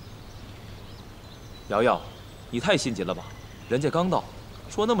瑶瑶，你太心急了吧？人家刚到，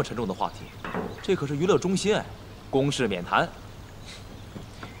说那么沉重的话题，这可是娱乐中心哎，公事免谈。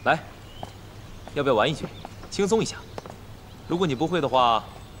来，要不要玩一局，轻松一下？如果你不会的话，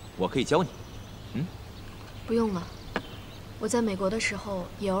我可以教你。嗯？不用了，我在美国的时候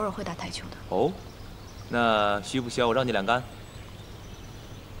也偶尔会打台球的。哦，那需不需要我让你两杆？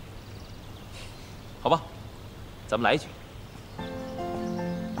好吧，咱们来一局。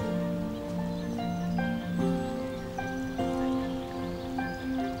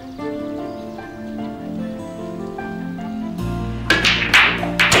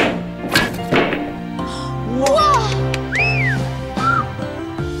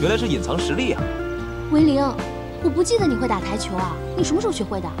原来是隐藏实力啊！维玲，我不记得你会打台球啊，你什么时候学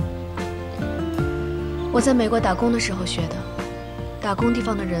会的？我在美国打工的时候学的，打工地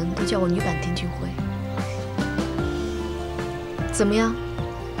方的人都叫我女版丁俊晖。怎么样？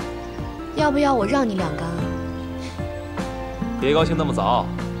要不要我让你两杆啊？别高兴那么早，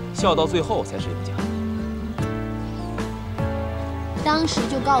笑到最后才是赢家。当时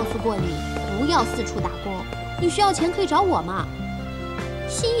就告诉过你，不要四处打工，你需要钱可以找我嘛。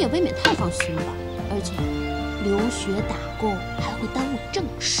心也未免太放心了吧，而且留学打工还会耽误正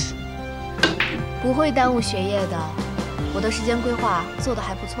事。不会耽误学业的，我的时间规划做得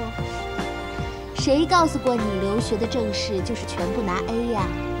还不错。谁告诉过你留学的正事就是全部拿 A 呀？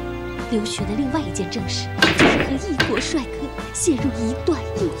留学的另外一件正事就是和异国帅哥陷入一段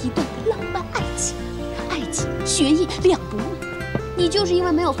又一段的浪漫爱情，爱情学业两不误。你就是因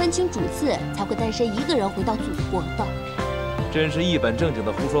为没有分清主次，才会单身一个人回到祖国的。真是一本正经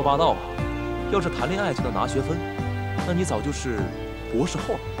的胡说八道啊！要是谈恋爱就能拿学分，那你早就是博士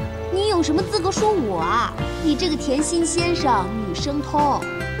后了。你有什么资格说我啊？你这个甜心先生，女生通。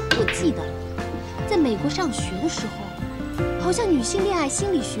我记得，在美国上学的时候，好像女性恋爱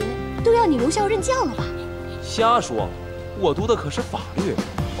心理学都要你留校任教了吧？瞎说，我读的可是法律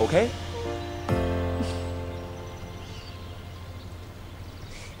 ，OK？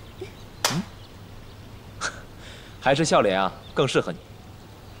 还是笑脸啊，更适合你。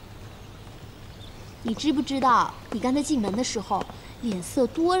你知不知道，你刚才进门的时候，脸色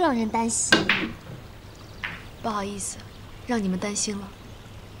多让人担心。不好意思，让你们担心了。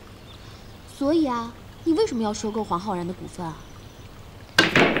所以啊，你为什么要收购黄浩然的股份啊？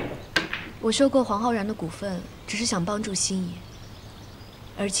我收购黄浩然的股份，只是想帮助心怡。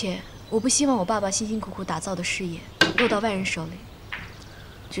而且，我不希望我爸爸辛辛苦苦打造的事业落到外人手里。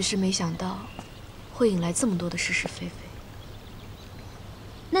只是没想到，会引来这么多的是是非非。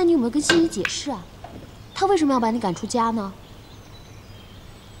那你有没有跟心怡解释啊？她为什么要把你赶出家呢？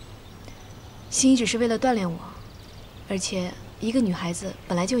心怡只是为了锻炼我，而且一个女孩子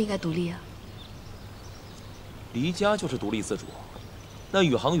本来就应该独立啊。离家就是独立自主，那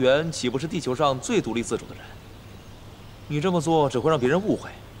宇航员岂不是地球上最独立自主的人？你这么做只会让别人误会，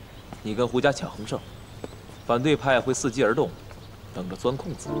你跟胡家抢恒盛，反对派会伺机而动，等着钻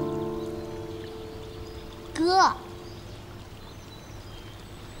空子。哥，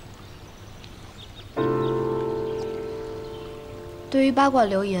对于八卦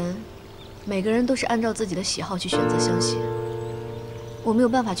流言，每个人都是按照自己的喜好去选择相信。我没有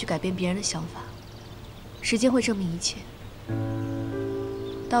办法去改变别人的想法，时间会证明一切。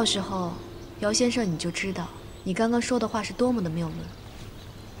到时候，姚先生你就知道，你刚刚说的话是多么的谬论。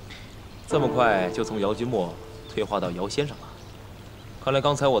这么快就从姚君墨退化到姚先生了，看来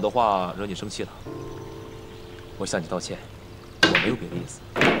刚才我的话惹你生气了。我向你道歉，我没有别的意思。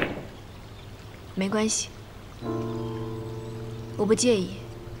没关系，我不介意。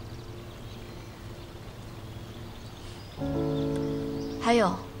还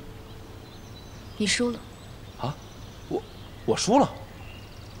有，你输了。啊？我输了？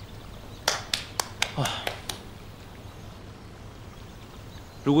啊！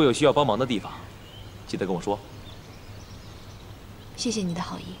如果有需要帮忙的地方，记得跟我说。谢谢你的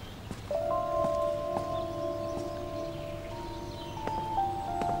好意。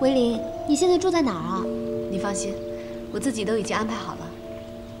维林，你现在住在哪儿啊？你放心，我自己都已经安排好了。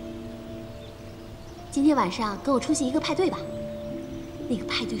今天晚上跟我出席一个派对吧。那个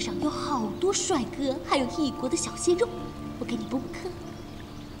派对上有好多帅哥，还有异国的小鲜肉，我给你补补课。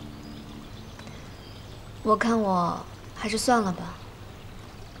我看我还是算了吧。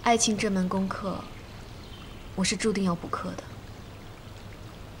爱情这门功课，我是注定要补课的。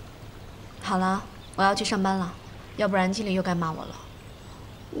好了，我要去上班了，要不然经理又该骂我了。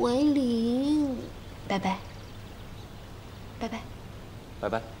维林，拜拜。拜拜。拜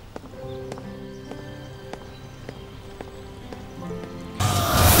拜。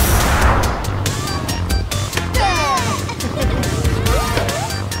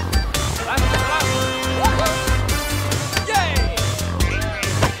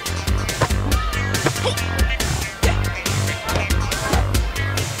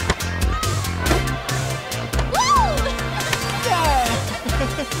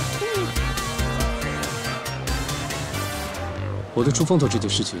我对出风头这件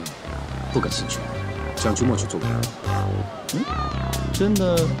事情不感兴趣，就让君莫去做。真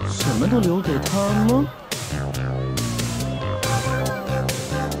的什么都留给他吗？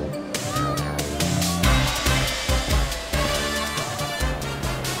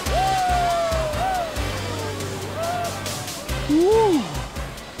哇，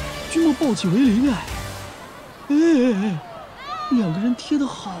君莫抱起维林哎，两个人贴得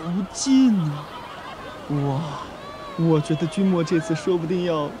好近啊！哇，我觉得君莫这次说不定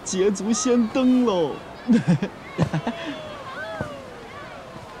要捷足先登喽！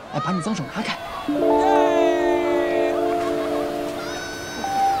哎，把你脏手拿开！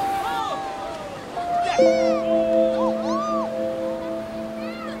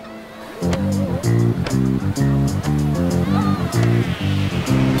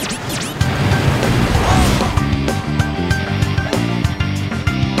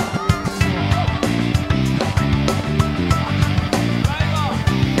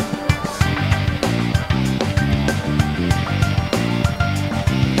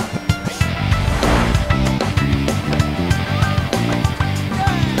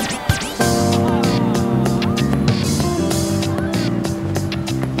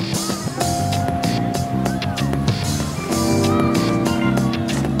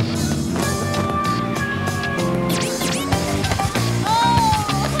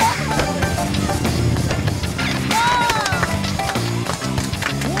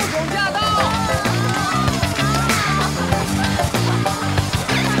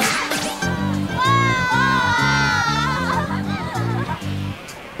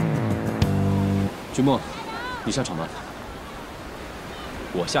君莫，你下场吧。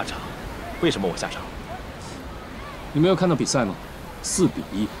我下场？为什么我下场？你没有看到比赛吗？4比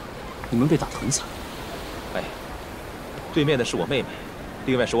1，你们被打得很惨。哎，对面的是我妹妹，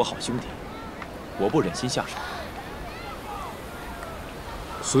另外是我好兄弟，我不忍心下手。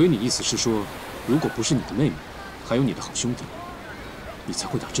所以你意思是说，如果不是你的妹妹，还有你的好兄弟，你才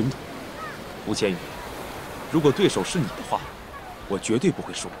会打真的？吴千羽，如果对手是你的话，我绝对不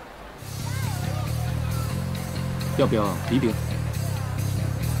会输。要不要比比？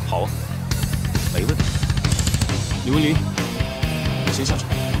好啊，没问题。李文林，你先下场。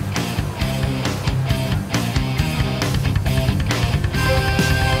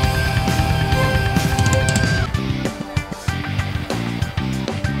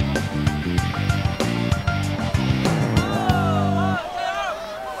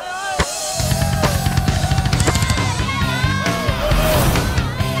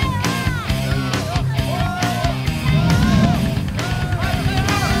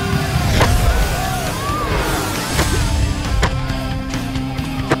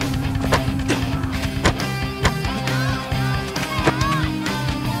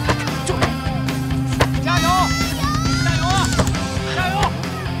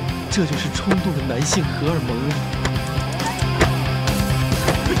这就是冲动的男性荷尔蒙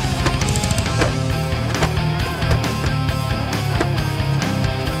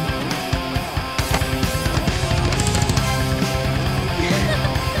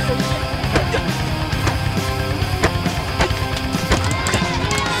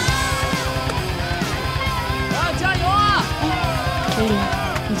啊！加油啊！维林，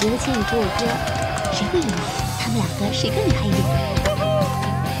你觉得千羽和我哥谁会赢？他们两个谁更厉害一点？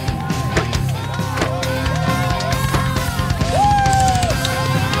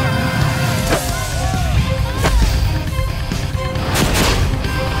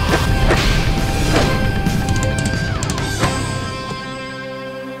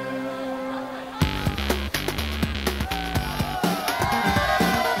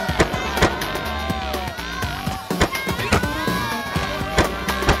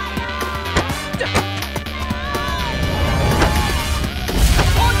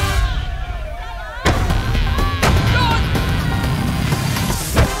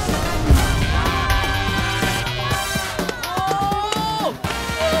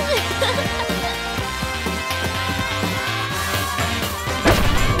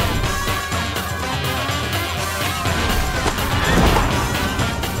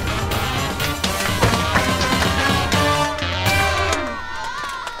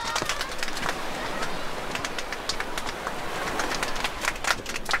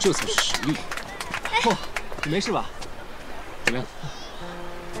这才是实力。嚯，你没事吧？怎么样？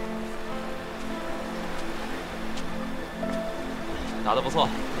打得不错。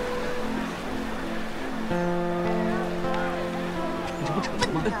你这不逞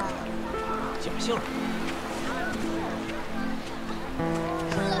能吗？侥幸了。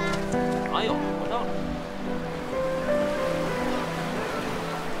哪有？我让了。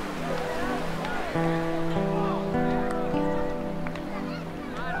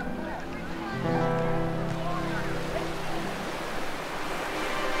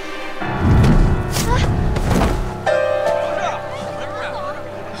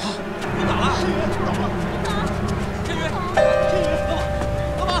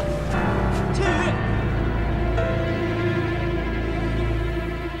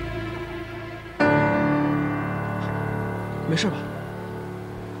没事吧？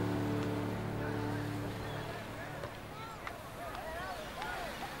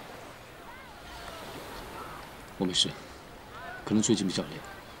我没事，可能最近比较累，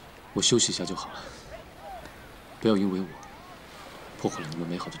我休息一下就好了。不要因为我破坏了你们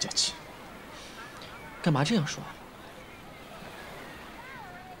美好的假期。干嘛这样说？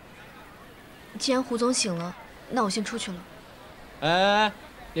既然胡总醒了，那我先出去了。哎，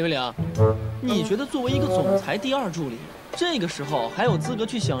林文玲，你觉得作为一个总裁第2助理，这个时候还有资格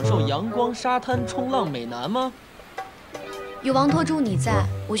去享受阳光、沙滩、冲浪、美男吗？有王托助你在，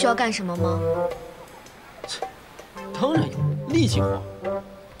我需要干什么吗？当然有，力气活。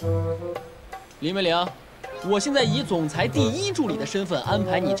林文玲，我现在以总裁第1助理的身份安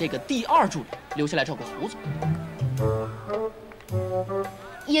排你这个第2助理留下来照顾胡总。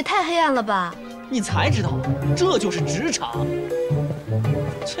也太黑暗了吧！你才知道，这就是职场。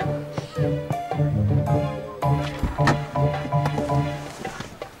切。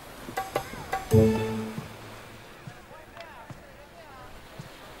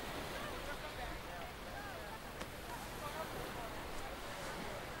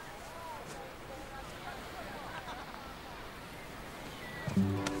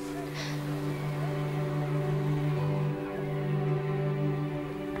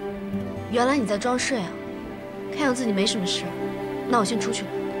原来你在装睡啊！看样子你没什么事，那我先出去了。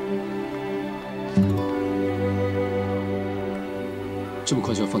这么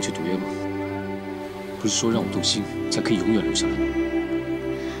快就要放弃赌约吗？不是说让我动心才可以永远留下来吗？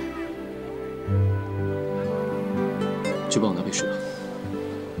去帮我拿杯水吧。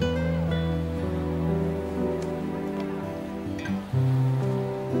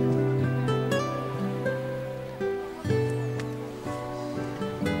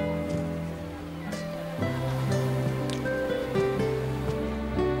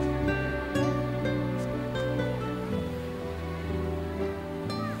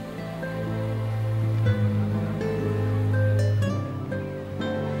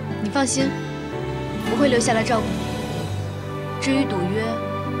放心，我会留下来照顾你。至于赌约，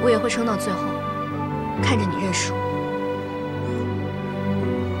我也会撑到最后，看着你认输。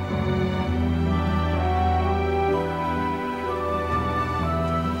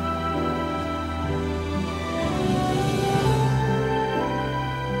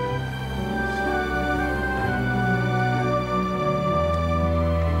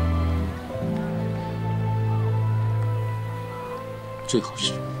最好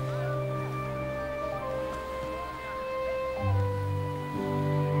是。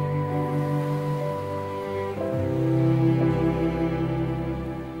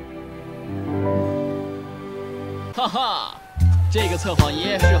哈哈，这个测谎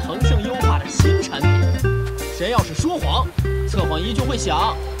仪是恒盛优化的新产品，谁要是说谎，测谎仪就会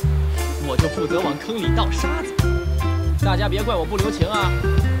响，我就负责往坑里倒沙子。大家别怪我不留情啊，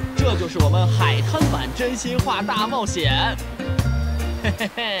这就是我们海滩版真心话大冒险。嘿嘿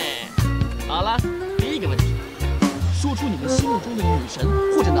嘿，好了，第一个问题，说出你们心目中的女神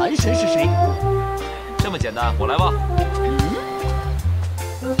或者男神是谁？这么简单，我来吧。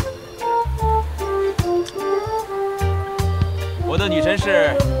我的女神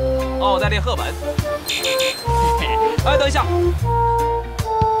是奥黛丽·赫本。哎，等一下，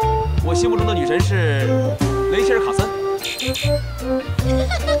我心目中的女神是雷切尔·卡森。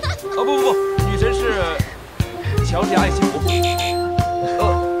不，女神是乔治亚·艾希弗。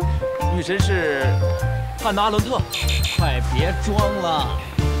女神是汉娜·阿伦特。快别装了！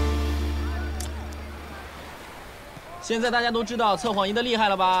现在大家都知道测谎仪的厉害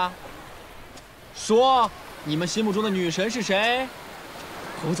了吧？说，你们心目中的女神是谁？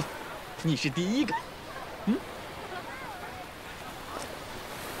胡总，你是第一个。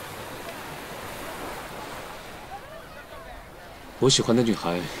我喜欢的女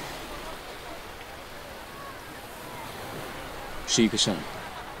孩是一个善良、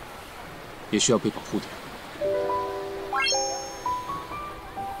也需要被保护的。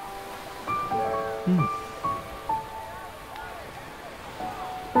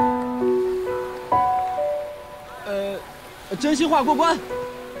真心话过关。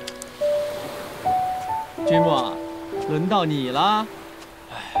君莫，轮到你了。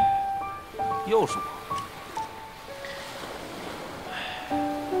又是我。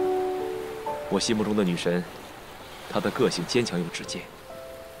我心目中的女神，她的个性坚强又直接，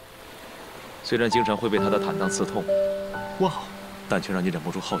虽然经常会被她的坦荡刺痛，哇，但却让你忍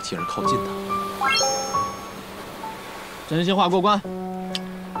不住好奇而靠近她。真心话过关。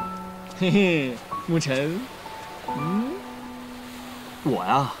嘿嘿，沐晨，我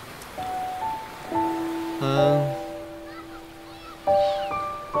呀，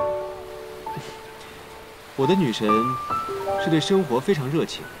我的女神是对生活非常热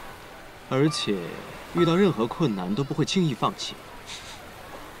情，而且遇到任何困难都不会轻易放弃。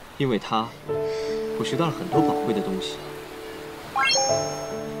因为她，我学到了很多宝贵的东西。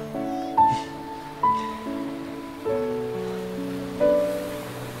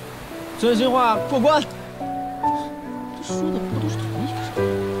真心话过关。这说的不都是同一个人？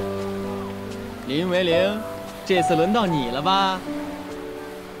林维玲，这次轮到你了吧？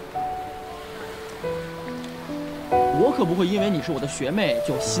我可不会因为你是我的学妹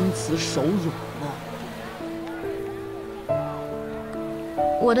就心慈手软的。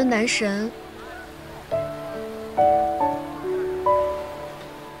我的男神，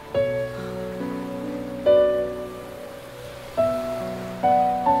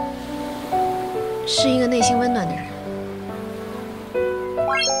是一个内心温暖的人。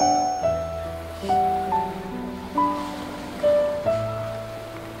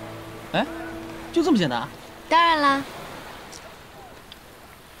哎，就这么简单？当然啦。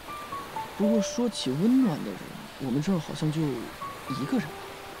不过说起温暖的人，我们这儿好像就一个人。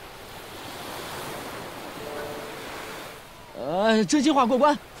真心话过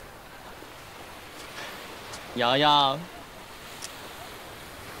关。瑶瑶，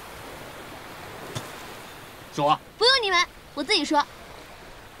说。不用你们，我自己说。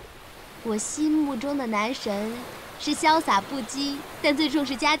我心目中的男神是潇洒不羁但最重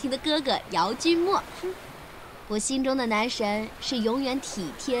视家庭的哥哥姚君墨。我心中的男神是永远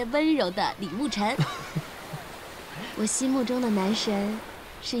体贴温柔的李沐晨。我心目中的男神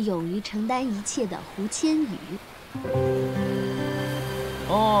是勇于承担一切的胡千羽。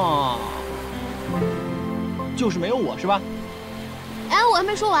哦，就是没有我是吧？哎，我还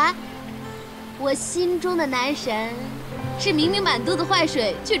没说完。我心中的男神是明明满肚子坏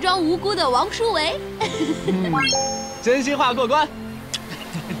水却装无辜的王舒维。真心话过关。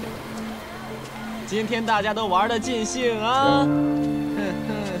今天大家都玩得尽兴啊！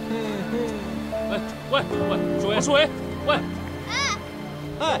喂，舒维，喂，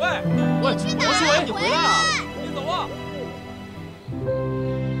你去哪儿？舒维，你回来啊！别走啊！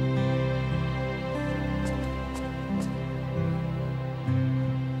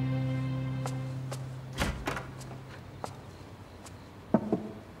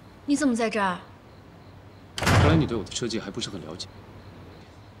你怎么在这儿？看来你对我的车技还不是很了解。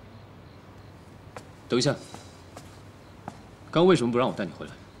等一下，刚为什么不让我带你回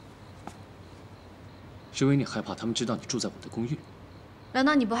来？是因为你害怕他们知道你住在我的公寓？难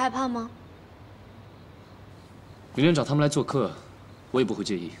道你不害怕吗？明天找他们来做客，我也不会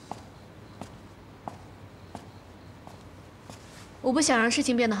介意。我不想让事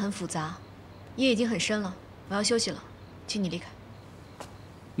情变得很复杂，夜已经很深了，我要休息了，请你离开。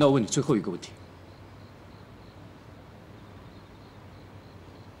那我问你最后一个问题。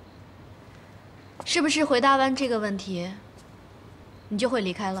是不是回答完这个问题，你就会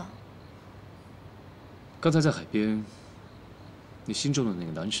离开了？刚才在海边，你心中的那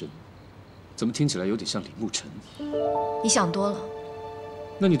个男神，怎么听起来有点像李沐晨？你想多了。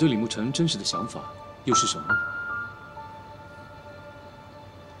那你对李沐晨真实的想法又是什么呢？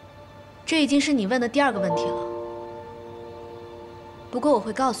这已经是你问的第2个问题了。不过我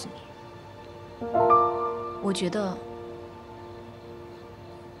会告诉你，我觉得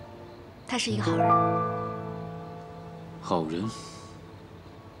他是一个好人。好人？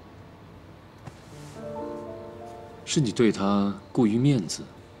是你对他顾于面子，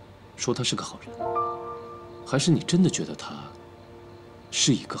说他是个好人，还是你真的觉得他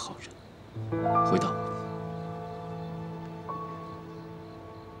是一个好人？回答我。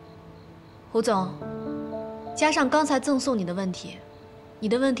胡总，加上刚才赠送你的问题，你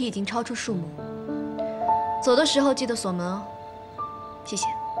的问题已经超出数目。走的时候记得锁门哦，谢谢。